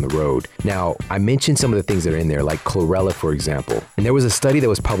out there on the road. Now, I mentioned some of the things that are in there, like chlorella, for example. And there was a study that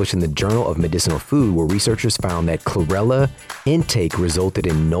was published in the Journal of Medicinal Food where researchers found that chlorella intake resulted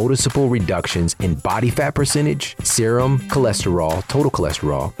in noticeable reductions in body fat percentage, serum cholesterol, total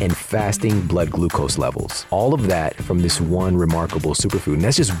cholesterol, and fasting blood glucose levels. All of that from this one remarkable superfood. And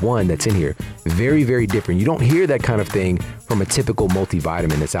that's just one that's in here. Very, very different. You don't hear that kind of thing from a typical multivitamin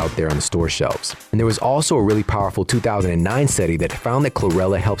that's out there on the store shelves. And there was also a really powerful 2009 study that found that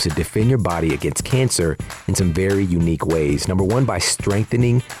chlorella helps to defend your body against cancer in some very unique ways. Number one, by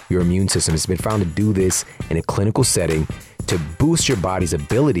strengthening your immune system. It's been found to do this in a clinical setting to boost your body's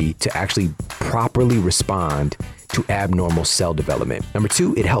ability to actually properly respond to abnormal cell development. Number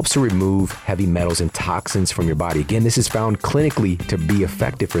two, it helps to remove heavy metals and toxins from your body. Again, this is found clinically to be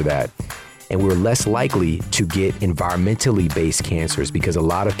effective for that. And we're less likely to get environmentally based cancers because a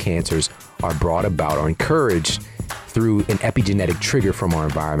lot of cancers are brought about or encouraged through an epigenetic trigger from our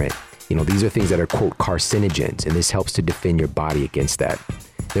environment. These are things that are, quote, carcinogens, and this helps to defend your body against that.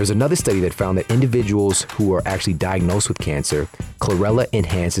 There's another study that found that individuals who are actually diagnosed with cancer, chlorella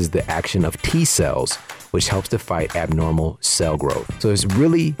enhances the action of T cells, which helps to fight abnormal cell growth. So there's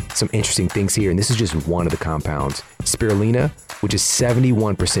really some interesting things here, and this is just one of the compounds. Spirulina, which is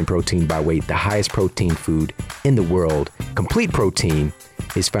 71% protein by weight, the highest protein food in the world. Complete protein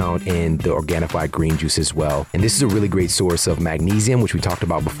is found in the Organifi green juice as well. And this is a really great source of magnesium, which we talked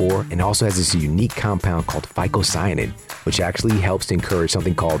about before, and also has this unique compound called phycocyanin, which actually helps to encourage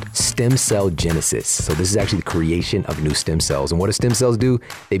something called stem cell genesis. So this is actually the creation of new stem cells. And what do stem cells do?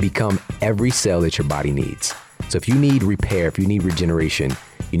 They become every cell that your body needs. So if you need repair, if you need regeneration,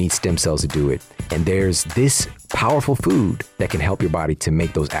 you need stem cells to do it. And there's this powerful food that can help your body to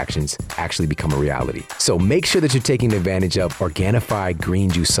make those actions actually become a reality. So make sure that you're taking advantage of Organifi green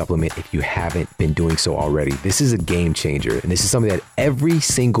juice supplement if you haven't been doing so already. This is a game changer. And this is something that every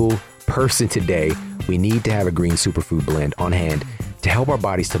single person today, we need to have a green superfood blend on hand to help our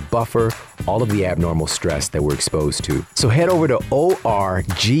bodies to buffer all of the abnormal stress that we're exposed to. So head over to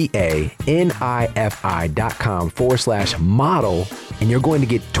organifi.com/model, and you're going to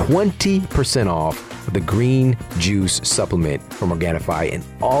get 20% off the green juice supplement from Organifi and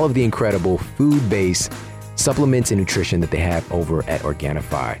all of the incredible food-based supplements and nutrition that they have over at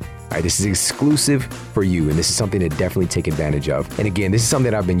Organifi. All right, this is exclusive for you, and this is something to definitely take advantage of. And again, this is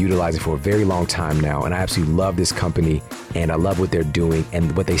something that I've been utilizing for a very long time now, and I absolutely love this company, and I love what they're doing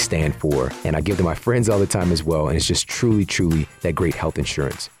and what they stand for. And I give them my friends all the time as well, and it's just truly, truly that great health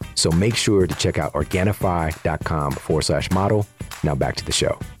insurance. So make sure to check out Organifi.com/model. Now back to the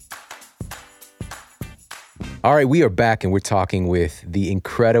show. All right, we are back, and we're talking with the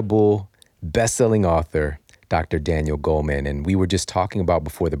incredible best-selling author, Dr. Daniel Goleman. And we were just talking about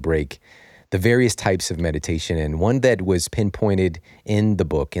before the break the various types of meditation. And one that was pinpointed in the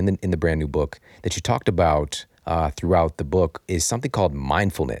book, in the brand new book that you talked about throughout the book, is something called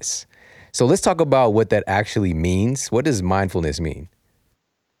mindfulness. So let's talk about what that actually means. What does mindfulness mean?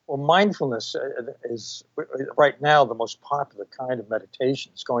 Well, mindfulness is right now the most popular kind of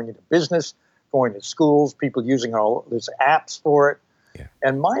meditation. It's going into business, going to schools, people using there's apps for it. Yeah.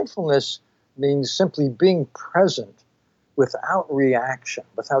 And mindfulness means simply being present without reaction,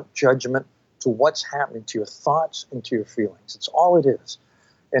 without judgment to what's happening to your thoughts and to your feelings. It's all it is.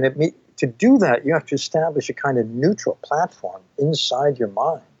 And to do that, you have to establish a kind of neutral platform inside your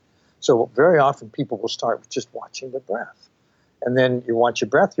mind. So very often people will start with just watching the breath. And then you watch your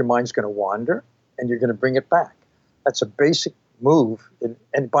breath, your mind's going to wander, and you're going to bring it back. That's a basic move.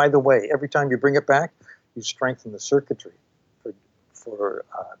 And by the way, every time you bring it back, you strengthen the circuitry for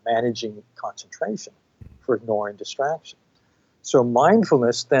managing concentration, for ignoring distraction. So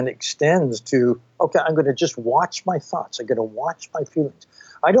mindfulness then extends to, okay, I'm going to just watch my thoughts. I'm going to watch my feelings.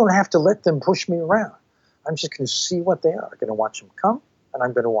 I don't have to let them push me around. I'm just going to see what they are. I'm going to watch them come, and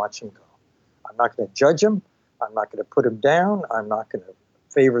I'm going to watch them go. I'm not going to judge them. I'm not going to put them down. I'm not going to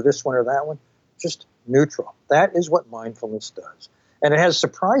favor this one or that one. Just neutral. That is what mindfulness does. And it has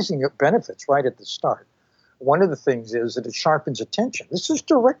surprising benefits right at the start. One of the things is that it sharpens attention. This is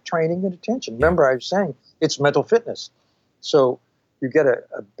direct training in attention. Remember, I was saying it's mental fitness. So you get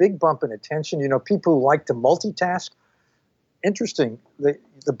a big bump in attention. You know, people who like to multitask, interesting,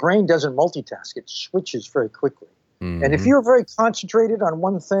 the brain doesn't multitask. It switches very quickly. Mm-hmm. And if you're very concentrated on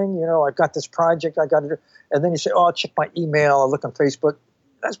one thing, you know, I've got this project, I got to do, and then you say, oh, I'll check my email, I'll look on Facebook,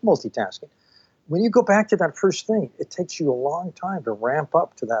 that's multitasking. When you go back to that first thing, it takes you a long time to ramp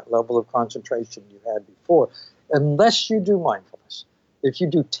up to that level of concentration you had before, unless you do mindfulness. If you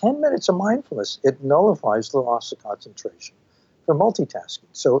do 10 minutes of mindfulness, it nullifies the loss of concentration for multitasking.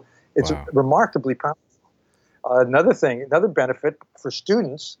 So it's remarkably powerful. Another benefit for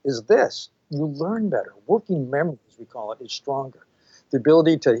students is this. You learn better. Working memory, as we call it, is stronger. The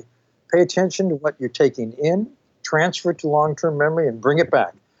ability to pay attention to what you're taking in, transfer it to long-term memory, and bring it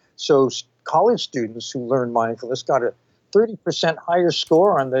back. So college students who learn mindfulness got a 30% higher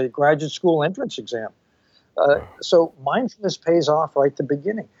score on the graduate school entrance exam. So mindfulness pays off right at the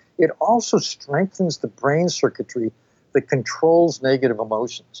beginning. It also strengthens the brain circuitry that controls negative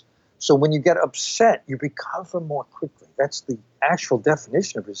emotions. So when you get upset, you recover more quickly. That's the actual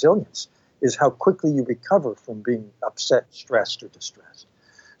definition of resilience, is how quickly you recover from being upset, stressed, or distressed.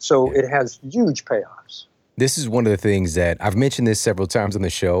 So it has huge payoffs. This is one of the things that I've mentioned this several times on the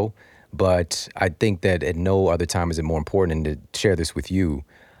show, but I think that at no other time is it more important to share this with you.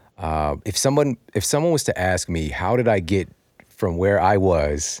 If someone was to ask me, how did I get from where I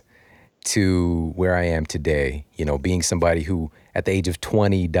was to where I am today, you know, being somebody who at the age of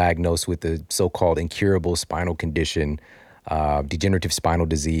 20 diagnosed with the so-called incurable spinal condition, degenerative spinal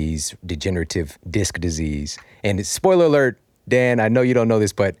disease, degenerative disc disease. And spoiler alert, Dan, I know you don't know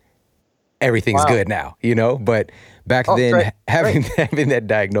this, but everything's good now, you know? But back then, having that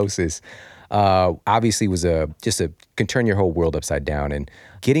diagnosis obviously was can turn your whole world upside down. And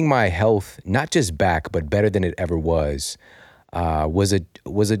getting my health, not just back, but better than it ever was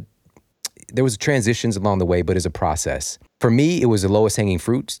there was transitions along the way, but as a process. For me, it was the lowest hanging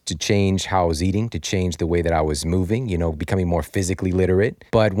fruit to change how I was eating, to change the way that I was moving, you know, becoming more physically literate.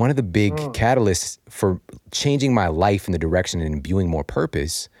 But one of the big catalysts for changing my life in the direction and imbuing more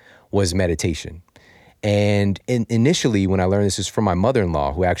purpose was meditation. And initially, when I learned this, was from my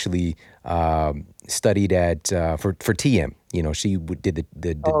mother-in-law, who actually studied at for TM. You know, she did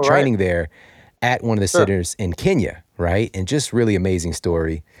the training there at one of the centers in Kenya, right? And just really amazing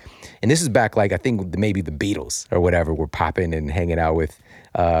story. And this is back, like, I think maybe the Beatles or whatever were popping and hanging out with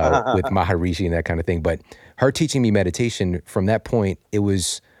Maharishi and that kind of thing. But her teaching me meditation, from that point, it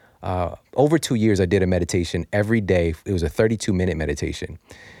was over 2 years I did a meditation every day. It was a 32-minute meditation.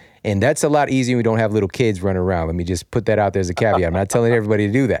 And that's a lot easier when we don't have little kids running around. Let me just put that out there as a caveat. I'm not telling everybody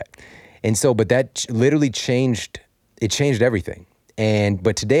to do that. And so, but that literally changed everything.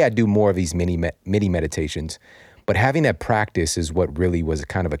 But today I do more of these mini meditations. But having that practice is what really was a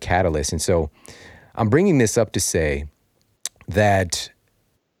kind of a catalyst. And so I'm bringing this up to say that,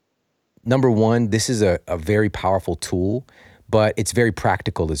 number one, this is a very powerful tool, but it's very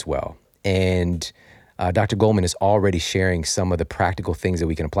practical as well. And Dr. Goleman is already sharing some of the practical things that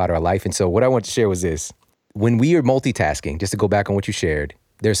we can apply to our life. And so what I want to share was this. When we are multitasking, just to go back on what you shared,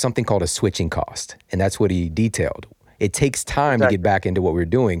 there's something called a switching cost. And that's what he detailed. It takes time to get back into what we're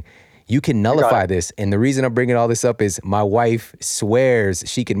doing. You can nullify this. And the reason I'm bringing all this up is my wife swears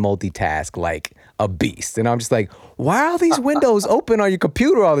she can multitask like a beast. And I'm just like, why are these windows open on your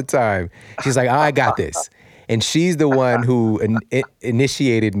computer all the time? She's like, I got this. And she's the one who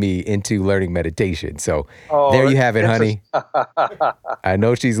initiated me into learning meditation. So there you have it, honey. I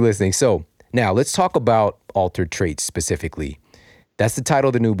know she's listening. So now let's talk about altered traits specifically. That's the title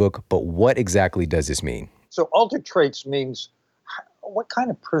of the new book, but what exactly does this mean? So altered traits means what kind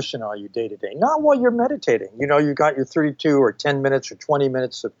of person are you day to day? Not while you're meditating. You know, you got your 32 or 10 minutes or 20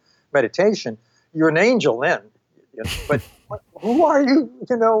 minutes of meditation. You're an angel then. You know, but who are you,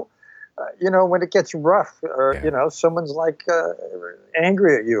 when it gets rough or, someone's like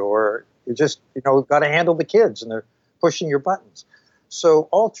angry at you or you just, got to handle the kids and they're pushing your buttons. So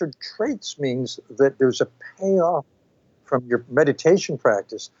altered traits means that there's a payoff from your meditation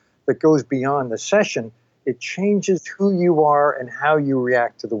practice that goes beyond the session. It changes who you are and how you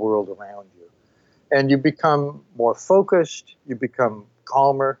react to the world around you. And you become more focused, you become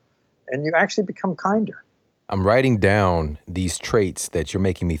calmer, and you actually become kinder. I'm writing down these traits that you're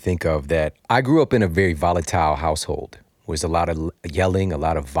making me think of that I grew up in a very volatile household. There's a lot of yelling, a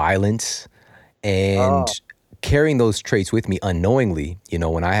lot of violence, and carrying those traits with me unknowingly,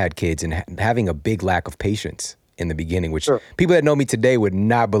 when I had kids and having a big lack of patience in the beginning, which people that know me today would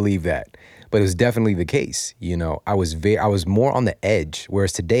not believe that. But it was definitely the case. I was more on the edge,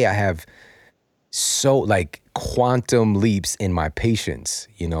 whereas today I have so like quantum leaps in my patience,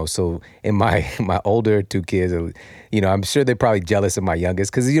 So in my older two kids, I'm sure they're probably jealous of my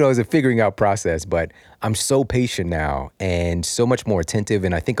youngest because, it's a figuring out process, but I'm so patient now and so much more attentive.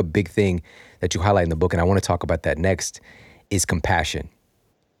 And I think a big thing that you highlight in the book, and I want to talk about that next, is compassion.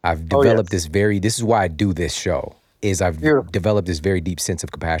 I've developed this is why I do this show, is I've developed this very deep sense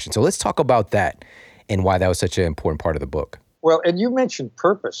of compassion. So let's talk about that and why that was such an important part of the book. Well, and you mentioned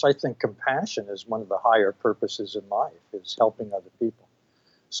purpose. I think compassion is one of the higher purposes in life, is helping other people.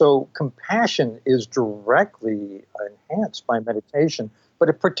 So compassion is directly enhanced by meditation, but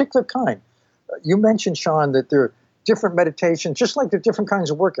a particular kind. You mentioned, Sean, that there are different meditations, just like there are different kinds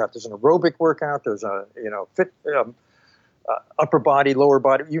of workout. There's an aerobic workout, there's a fit upper body, lower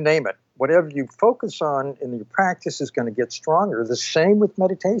body, you name it. Whatever you focus on in your practice is going to get stronger. The same with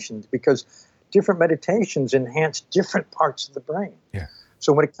meditations, because different meditations enhance different parts of the brain. Yeah.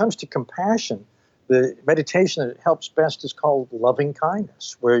 So when it comes to compassion, the meditation that helps best is called loving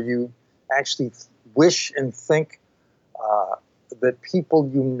kindness, where you actually wish and think that people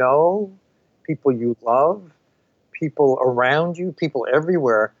you know, people you love, people around you, people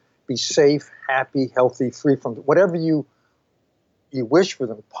everywhere, be safe, happy, healthy, free from whatever you wish for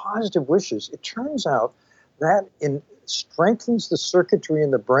them, positive wishes. It turns out that strengthens the circuitry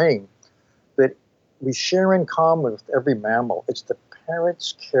in the brain that we share in common with every mammal. It's the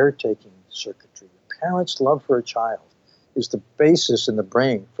parent's caretaking circuitry. The parent's love for a child is the basis in the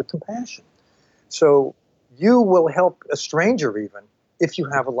brain for compassion. So you will help a stranger even if you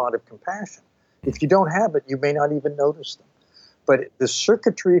have a lot of compassion. If you don't have it, you may not even notice them. But the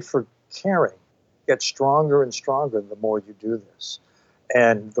circuitry for caring gets stronger and stronger the more you do this.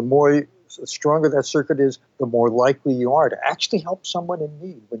 And the stronger that circuit is, the more likely you are to actually help someone in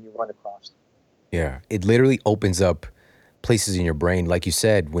need when you run across them. Yeah, it literally opens up places in your brain. Like you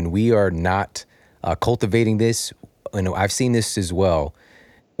said, when we are not cultivating this, I've seen this as well.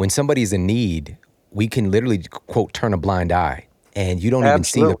 When somebody's in need, we can literally, quote, turn a blind eye. And you don't even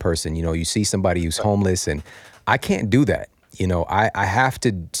see the person. You see somebody who's homeless, and I can't do that. I have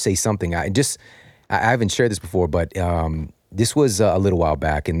to say something. I haven't shared this before, but this was a little while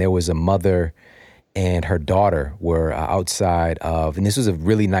back, and there was a mother and her daughter were outside of, and this was a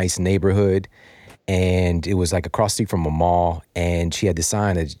really nice neighborhood, and it was like across the street from a mall, and she had the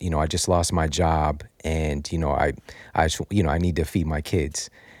sign that, I just lost my job, and, I need to feed my kids.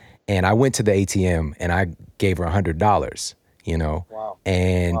 And I went to the ATM and I gave her $100, Wow.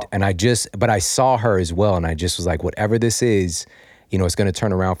 And but I saw her as well, and I just was like, whatever this is, it's going to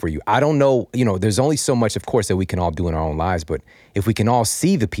turn around for you. I don't know, there's only so much, of course, that we can all do in our own lives, but if we can all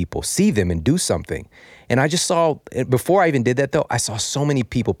see the people, see them and do something. And I just saw, before I even did that though, I saw so many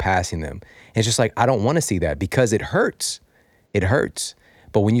people passing them. And it's just like, I don't want to see that because it hurts. It hurts.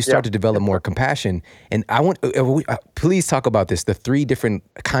 But when you start to develop more compassion, and I want, please talk about this, the 3 different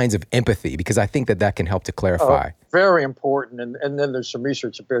kinds of empathy, because I think that can help to clarify. Very important. And then there's some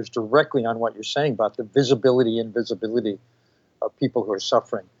research that bears directly on what you're saying about the visibility and invisibility of people who are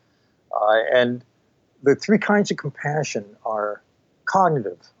suffering. And the 3 kinds of compassion are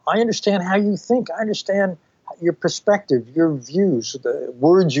cognitive. I understand how you think. I understand your perspective, your views, the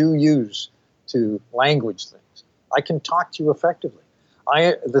words you use to language things. I can talk to you effectively.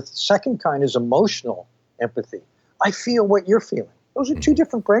 The second kind is emotional empathy. I feel what you're feeling. Those are 2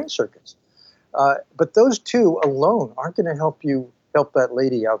 different brain circuits. But those two alone aren't going to help that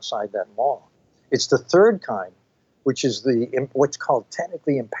lady outside that mall. It's the third kind, which is what's called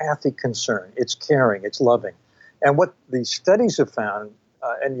technically empathic concern. It's caring, it's loving. And what the studies have found,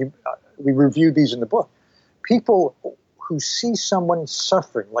 we reviewed these in the book, people who see someone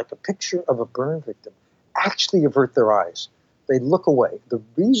suffering, like a picture of a burn victim, actually avert their eyes. They look away. The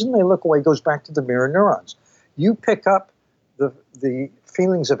reason they look away goes back to the mirror neurons. You pick up the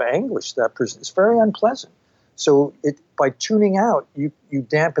feelings of anguish that person. It's very unpleasant. So by tuning out, you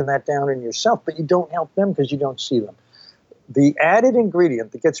dampen that down in yourself, but you don't help them because you don't see them. The added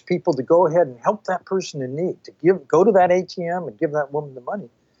ingredient that gets people to go ahead and help that person in need, to go to that ATM and give that woman the money,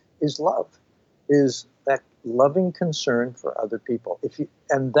 is love, is that loving concern for other people.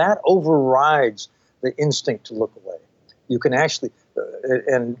 And that overrides the instinct to look away. You can actually,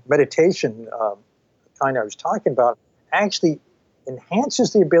 and meditation, kind I was talking about, actually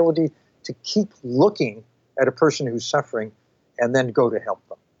enhances the ability to keep looking at a person who's suffering and then go to help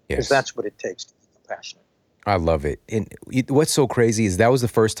them. Because that's what it takes to be compassionate. I love it. And what's so crazy is that was the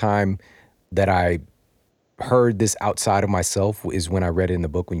first time that I heard this outside of myself, is when I read it in the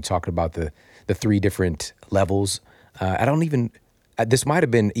book, when you talked about the three different levels. This might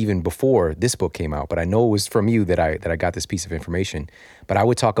have been even before this book came out, but I know it was from you that I got this piece of information. But I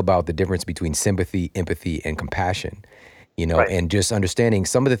would talk about the difference between sympathy, empathy, and compassion, right. And just understanding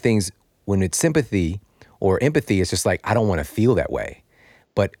some of the things when it's sympathy or empathy, it's just like, I don't want to feel that way.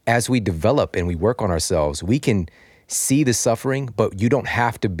 But as we develop and we work on ourselves, we can see the suffering, but you don't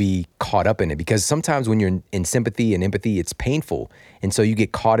have to be caught up in it, because sometimes when you're in sympathy and empathy, it's painful. And so you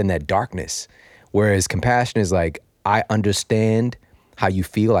get caught in that darkness. Whereas compassion is like, I understand how you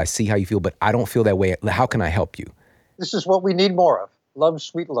feel, I see how you feel, but I don't feel that way. How can I help you? This is what we need more of. Love,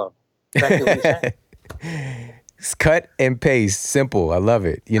 sweet love. Exactly what you're saying. It's cut and paste, simple. I love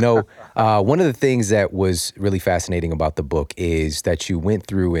it. One of the things that was really fascinating about the book is that you went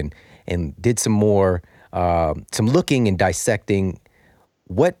through and did some more, some looking and dissecting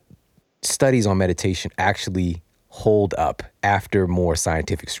what studies on meditation actually hold up after more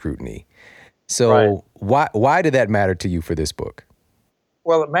scientific scrutiny. So why did that matter to you for this book?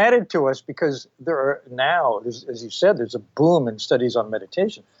 Well, it mattered to us because there are now, as you said, there's a boom in studies on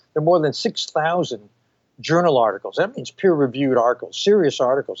meditation. There are more than 6,000 journal articles. That means peer-reviewed articles, serious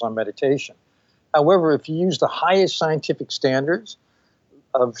articles on meditation. However, if you use the highest scientific standards,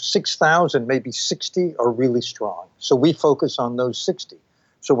 of 6,000, maybe 60 are really strong. So we focus on those 60.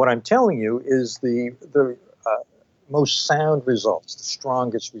 So what I'm telling you is the most sound results, the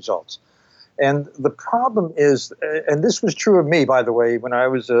strongest results. And the problem is, and this was true of me, by the way, when I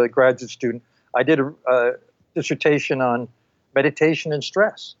was a graduate student, I did a dissertation on meditation and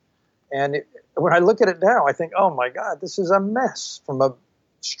stress. And when I look at it now, I think, oh my God, this is a mess from a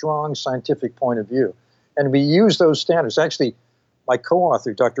strong scientific point of view. And we use those standards. Actually, my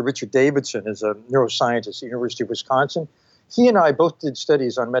co-author, Dr. Richard Davidson, is a neuroscientist at the University of Wisconsin. He and I both did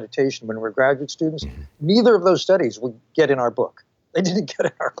studies on meditation when we were graduate students. Neither of those studies would get in our book. They didn't get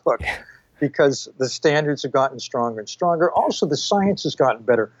in our book because the standards have gotten stronger and stronger. Also, the science has gotten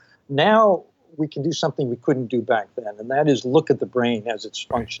better. Now we can do something we couldn't do back then, and that is look at the brain as it's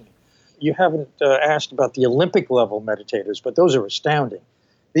functioning. You haven't asked about the Olympic level meditators, but those are astounding.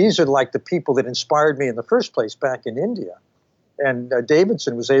 These are like the people that inspired me in the first place back in India. And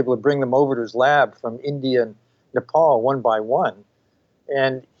Davidson was able to bring them over to his lab from India and Nepal one by one.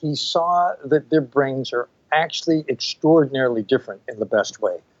 And he saw that their brains are actually extraordinarily different in the best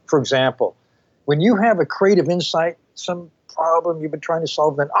way. For example, when you have a creative insight, some problem you've been trying to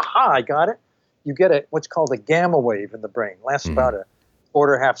solve, then, aha, I got it. You get what's called a gamma wave in the brain. Lasts about a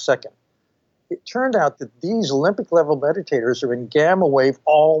quarter, half second. It turned out that these Olympic level meditators are in gamma wave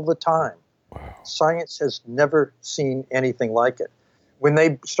all the time. Wow. Science has never seen anything like it. When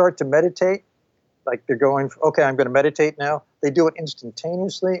they start to meditate, like they're going, okay, I'm going to meditate now, they do it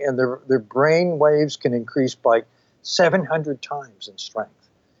instantaneously, and their brain waves can increase by 700 times in strength.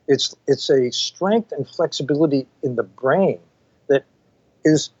 It's a strength and flexibility in the brain that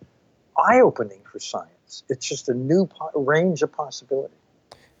is eye-opening for science. It's just a new range of possibility.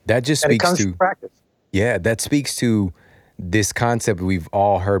 That just and speaks it comes to from practice. Yeah, that speaks to this concept we've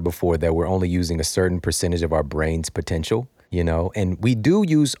all heard before, that we're only using a certain percentage of our brain's potential, and we do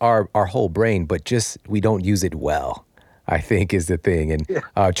use our whole brain, but just we don't use it well, I think is the thing.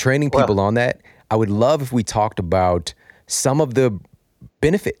 And training people on that, I would love if we talked about some of the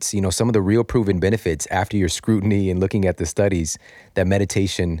benefits, some of the real proven benefits after your scrutiny and looking at the studies that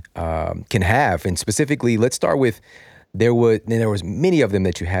meditation can have. And specifically, let's start with, there was many of them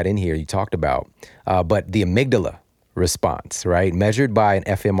that you had in here, you talked about, but the amygdala response, right? Measured by an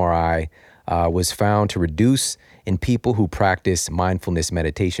fMRI, was found to reduce in people who practice mindfulness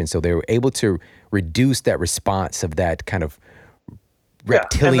meditation. So they were able to reduce that response of that kind of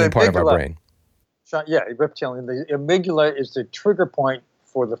reptilian part of our brain. Yeah, reptilian. The amygdala is the trigger point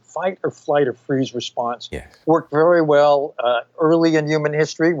for the fight or flight or freeze response. Yes. Worked very well early in human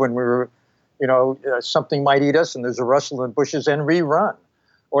history when we were, something might eat us and there's a rustle in the bushes and we run.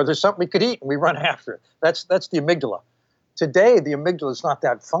 Or there's something we could eat and we run after it. That's the amygdala. Today, the amygdala is not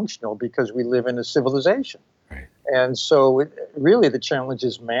that functional because we live in a civilization. Right. And so really the challenge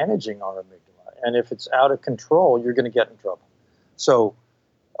is managing our amygdala. And if it's out of control, you're going to get in trouble. So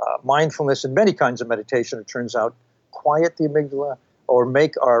mindfulness and many kinds of meditation, it turns out, quiet the amygdala or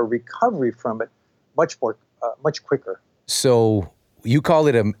make our recovery from it much quicker. So you call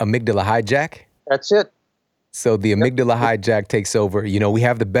it an amygdala hijack? That's it. So the amygdala hijack takes over. We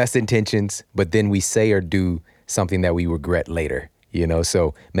have the best intentions, but then we say or do something that we regret later.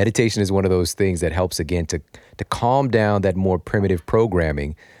 So meditation is one of those things that helps, again, to calm down that more primitive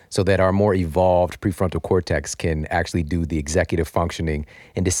programming so that our more evolved prefrontal cortex can actually do the executive functioning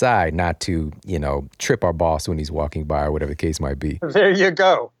and decide not to, trip our boss when he's walking by or whatever the case might be. There you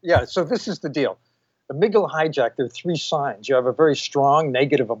go. Yeah, so this is the deal. Amygdala hijack, there are 3 signs. You have a very strong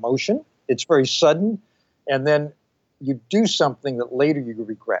negative emotion. It's very sudden. And then you do something that later you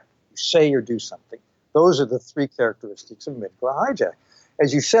regret. You say or do something. Those are the 3 characteristics of amygdala hijack.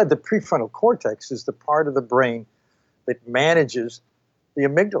 As you said, the prefrontal cortex is the part of the brain that manages the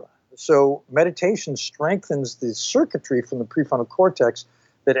amygdala. So meditation strengthens the circuitry from the prefrontal cortex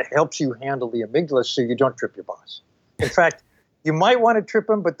that it helps you handle the amygdala so you don't trip your boss. In fact, you might want to trip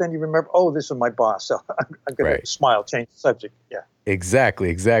him, but then you remember, oh, this is my boss, so I'm going to smile, change the subject. Yeah.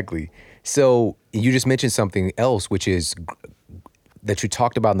 Exactly. So you just mentioned something else, which is that you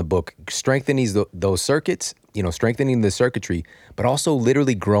talked about in the book, strengthening those circuits, strengthening the circuitry, but also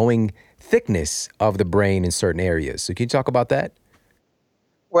literally growing thickness of the brain in certain areas. So can you talk about that?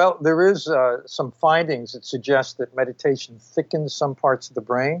 Well, there is some findings that suggest that meditation thickens some parts of the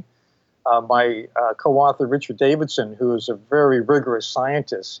brain. My co-author, Richard Davidson, who is a very rigorous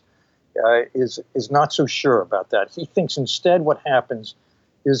scientist, is not so sure about that. He thinks instead what happens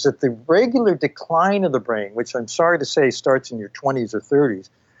is that the regular decline of the brain, which I'm sorry to say starts in your 20s or 30s,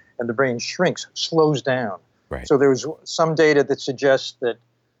 and the brain shrinks, slows down. Right. So there's some data that suggests that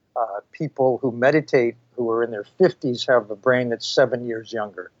people who meditate who are in their 50s have a brain that's 7 years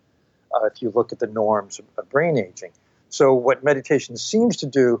younger, if you look at the norms of brain aging. So what meditation seems to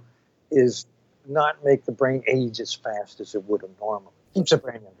do is not make the brain age as fast as it would have normally. Keeps the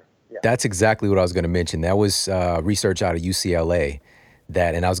brain younger. Yeah. That's exactly what I was going to mention. That was research out of UCLA.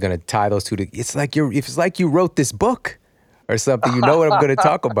 And I was going to tie those two together. It's like you wrote this book or something. You know what I'm going to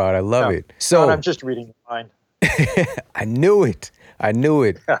talk about. I love it. So I'm just reading your mind. I knew it.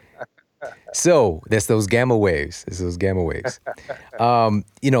 So that's those gamma waves. There's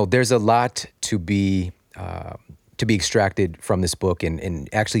a lot to be extracted from this book and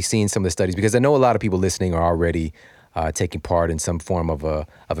actually seeing some of the studies, because I know a lot of people listening are already taking part in some form of a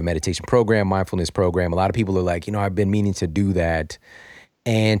meditation program, mindfulness program. A lot of people are like, I've been meaning to do that.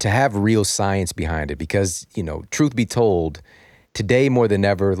 And to have real science behind it, because, truth be told, today more than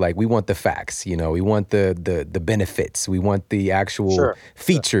ever, like, we want the facts, we want the benefits, we want the actual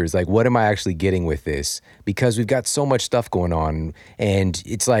features. Like, what am I actually getting with this? Because we've got so much stuff going on, and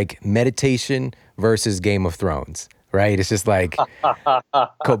it's like meditation versus Game of Thrones, right? It's just like,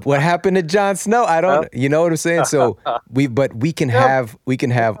 what happened to Jon Snow? I don't, you know what I'm saying? So we can have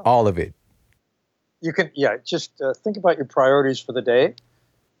all of it. You can, just think about your priorities for the day.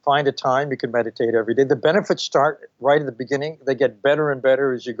 Find a time you can meditate every day. The benefits start right at the beginning. They get better and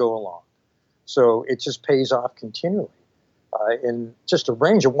better as you go along. So it just pays off continually in just a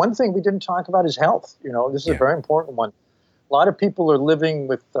range. And one thing we didn't talk about is health. This is a very important one. A lot of people are living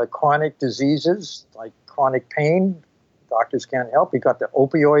with chronic diseases like chronic pain. Doctors can't help. We got the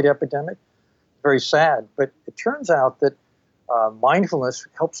opioid epidemic. Very sad. But it turns out that mindfulness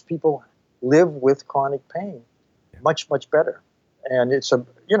helps people live with chronic pain much, much better. And it's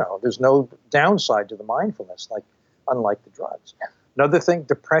there's no downside to the mindfulness, unlike the drugs. Another thing,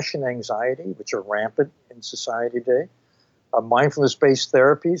 depression, anxiety, which are rampant in society today. Mindfulness-based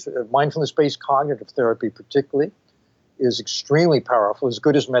therapies, mindfulness-based cognitive therapy particularly, is extremely powerful, as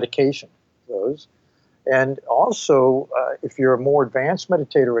good as medication goes. And also, if you're a more advanced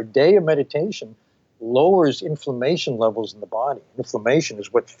meditator, a day of meditation lowers inflammation levels in the body. Inflammation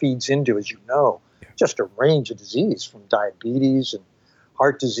is what feeds into, as you know, just a range of disease, from diabetes and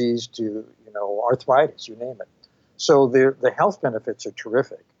heart disease to arthritis, you name it. So the health benefits are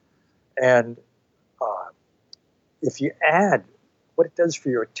terrific. And if you add what it does for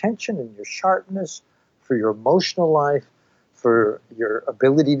your attention and your sharpness, for your emotional life, for your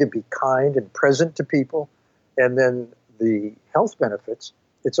ability to be kind and present to people, and then the health benefits.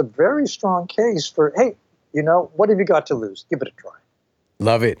 It's a very strong case for, hey, what have you got to lose? Give it a try.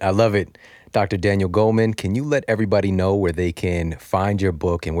 Love it. I love it. Dr. Daniel Goleman, can you let everybody know where they can find your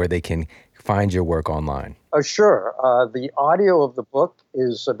book and where they can find your work online? Sure. The audio of the book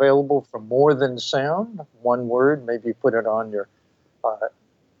is available from More Than Sound, one word, maybe put it on your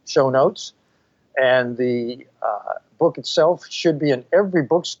show notes. And the book itself should be in every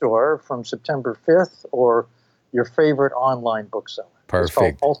bookstore from September 5th or your favorite online bookseller. Perfect. It's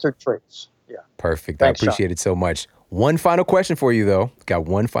called Altered Traits. Yeah. Perfect. Thanks, I appreciate Sean. it so much. One final question for you, though. Got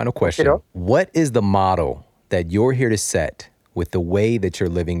one final question. Okay. What is the model that you're here to set with the way that you're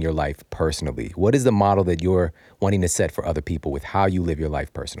living your life personally? What is the model that you're wanting to set for other people with how you live your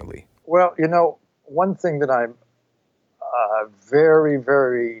life personally? Well, one thing that I'm very,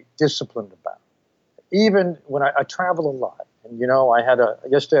 very disciplined about, even when I travel a lot, and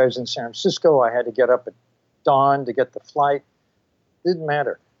yesterday I was in San Francisco, I had to get up at dawn to get the flight. Didn't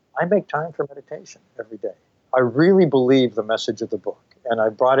matter. I make time for meditation every day. I really believe the message of the book, and I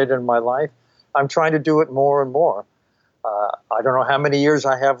brought it in my life. I'm trying to do it more and more. I don't know how many years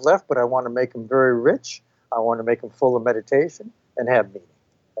I have left, but I want to make them very rich. I want to make them full of meditation and have meaning.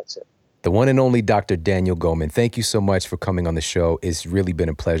 That's it. The one and only Dr. Daniel Goleman, thank you so much for coming on the show. It's really been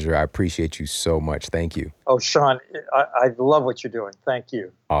a pleasure. I appreciate you so much. Thank you. Oh, Sean, I love what you're doing. Thank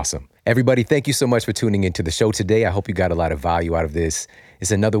you. Awesome. Everybody, thank you so much for tuning into the show today. I hope you got a lot of value out of this.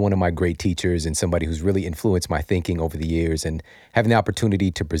 It's another one of my great teachers and somebody who's really influenced my thinking over the years, and having the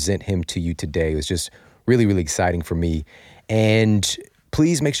opportunity to present him to you today was just really, really exciting for me. And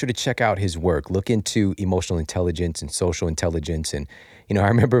please make sure to check out his work. Look into emotional intelligence and social intelligence. And, I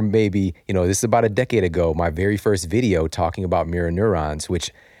remember maybe, this is about a decade ago, my very first video talking about mirror neurons,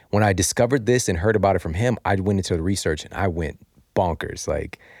 which when I discovered this and heard about it from him, I went into the research and I went bonkers.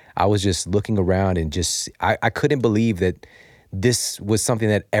 Like, I was just looking around and I couldn't believe that this was something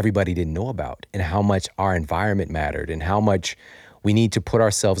that everybody didn't know about, and how much our environment mattered, and how much we need to put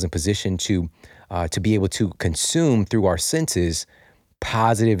ourselves in position to be able to consume through our senses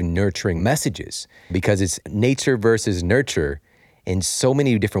positive, nurturing messages, because it's nature versus nurture in so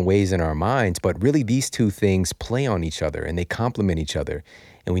many different ways in our minds. But really, these two things play on each other and they complement each other.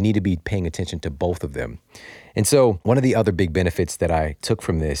 And we need to be paying attention to both of them. And so one of the other big benefits that I took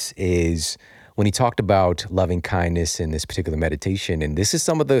from this is when he talked about loving kindness in this particular meditation. And this is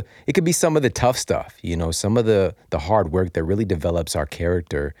it could be some of the tough stuff, some of the hard work that really develops our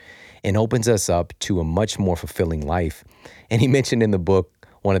character and opens us up to a much more fulfilling life. And he mentioned in the book,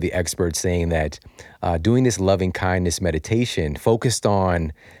 one of the experts saying that doing this loving kindness meditation focused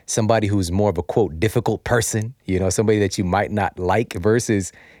on somebody who's more of a, quote, difficult person, somebody that you might not like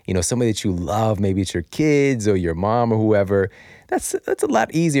versus, somebody that you love. Maybe it's your kids or your mom or whoever. That's a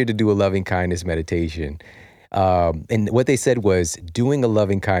lot easier to do a loving kindness meditation. And what they said was doing a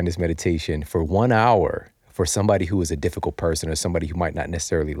loving kindness meditation for 1 hour for somebody who is a difficult person or somebody who might not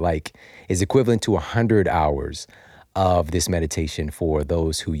necessarily like is equivalent to 100 hours of this meditation for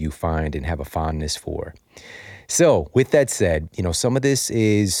those who you find and have a fondness for. So with that said, some of this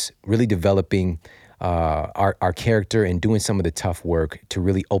is really developing our character and doing some of the tough work to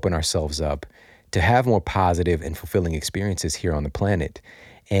really open ourselves up to have more positive and fulfilling experiences here on the planet.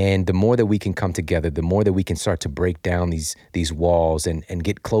 And the more that we can come together, the more that we can start to break down these walls and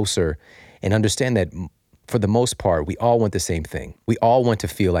get closer and understand that for the most part, we all want the same thing. We all want to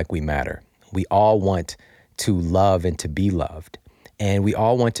feel like we matter. We all want to love and to be loved. And we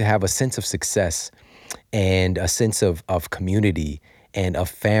all want to have a sense of success and a sense of community and of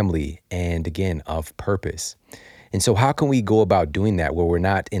family and, again, of purpose. And so how can we go about doing that where we're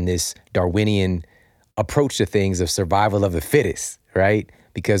not in this Darwinian approach to things of survival of the fittest, right?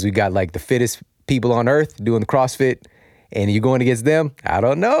 Because we got like the fittest people on earth doing the CrossFit and you're going against them. I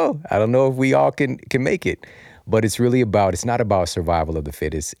don't know. I don't know if we all can make it. But it's not about survival of the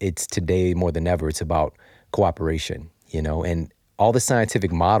fittest. It's today more than ever. It's about cooperation, and all the scientific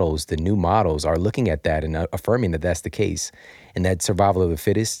models, the new models are looking at that and affirming that that's the case. And that survival of the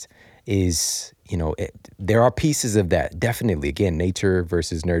fittest is, there are pieces of that. Definitely, again, nature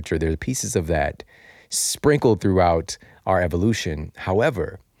versus nurture. There are pieces of that sprinkled throughout our evolution.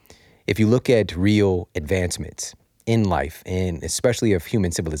 However, if you look at real advancements in life, and especially of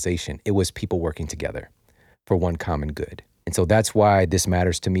human civilization, it was people working together for one common good. And so that's why this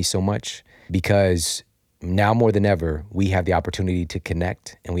matters to me so much, because now more than ever, we have the opportunity to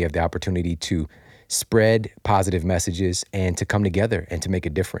connect and we have the opportunity to spread positive messages and to come together and to make a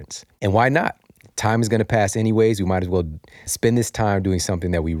difference. And why not? time is going to pass anyways. We might as well spend this time doing something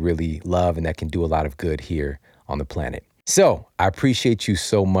that we really love and that can do a lot of good here on the planet. So I appreciate you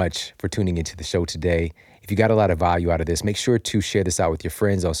so much for tuning into the show today. If you got a lot of value out of this, make sure to share this out with your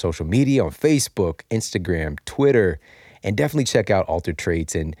friends on social media, on Facebook, Instagram, Twitter, and definitely check out Altered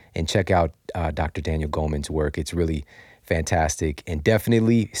Traits and check out Dr. Daniel Goleman's work. It's really fantastic. And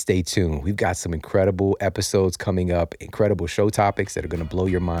definitely stay tuned. We've got some incredible episodes coming up, incredible show topics that are going to blow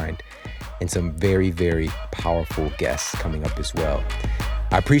your mind, and some very, very powerful guests coming up as well.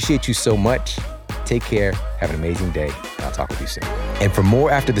 I appreciate you so much. Take care. Have an amazing day. And I'll talk with you soon. And for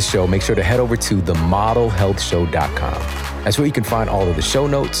more after the show, make sure to head over to themodelhealthshow.com. That's where you can find all of the show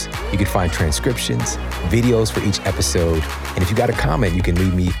notes. You can find transcriptions, videos for each episode. And if you got a comment, you can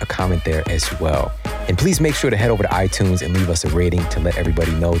leave me a comment there as well. And please make sure to head over to iTunes and leave us a rating to let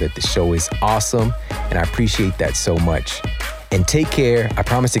everybody know that the show is awesome. And I appreciate that so much. And take care. I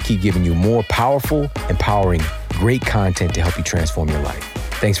promise to keep giving you more powerful, empowering, great content to help you transform your life.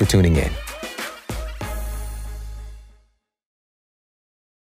 Thanks for tuning in.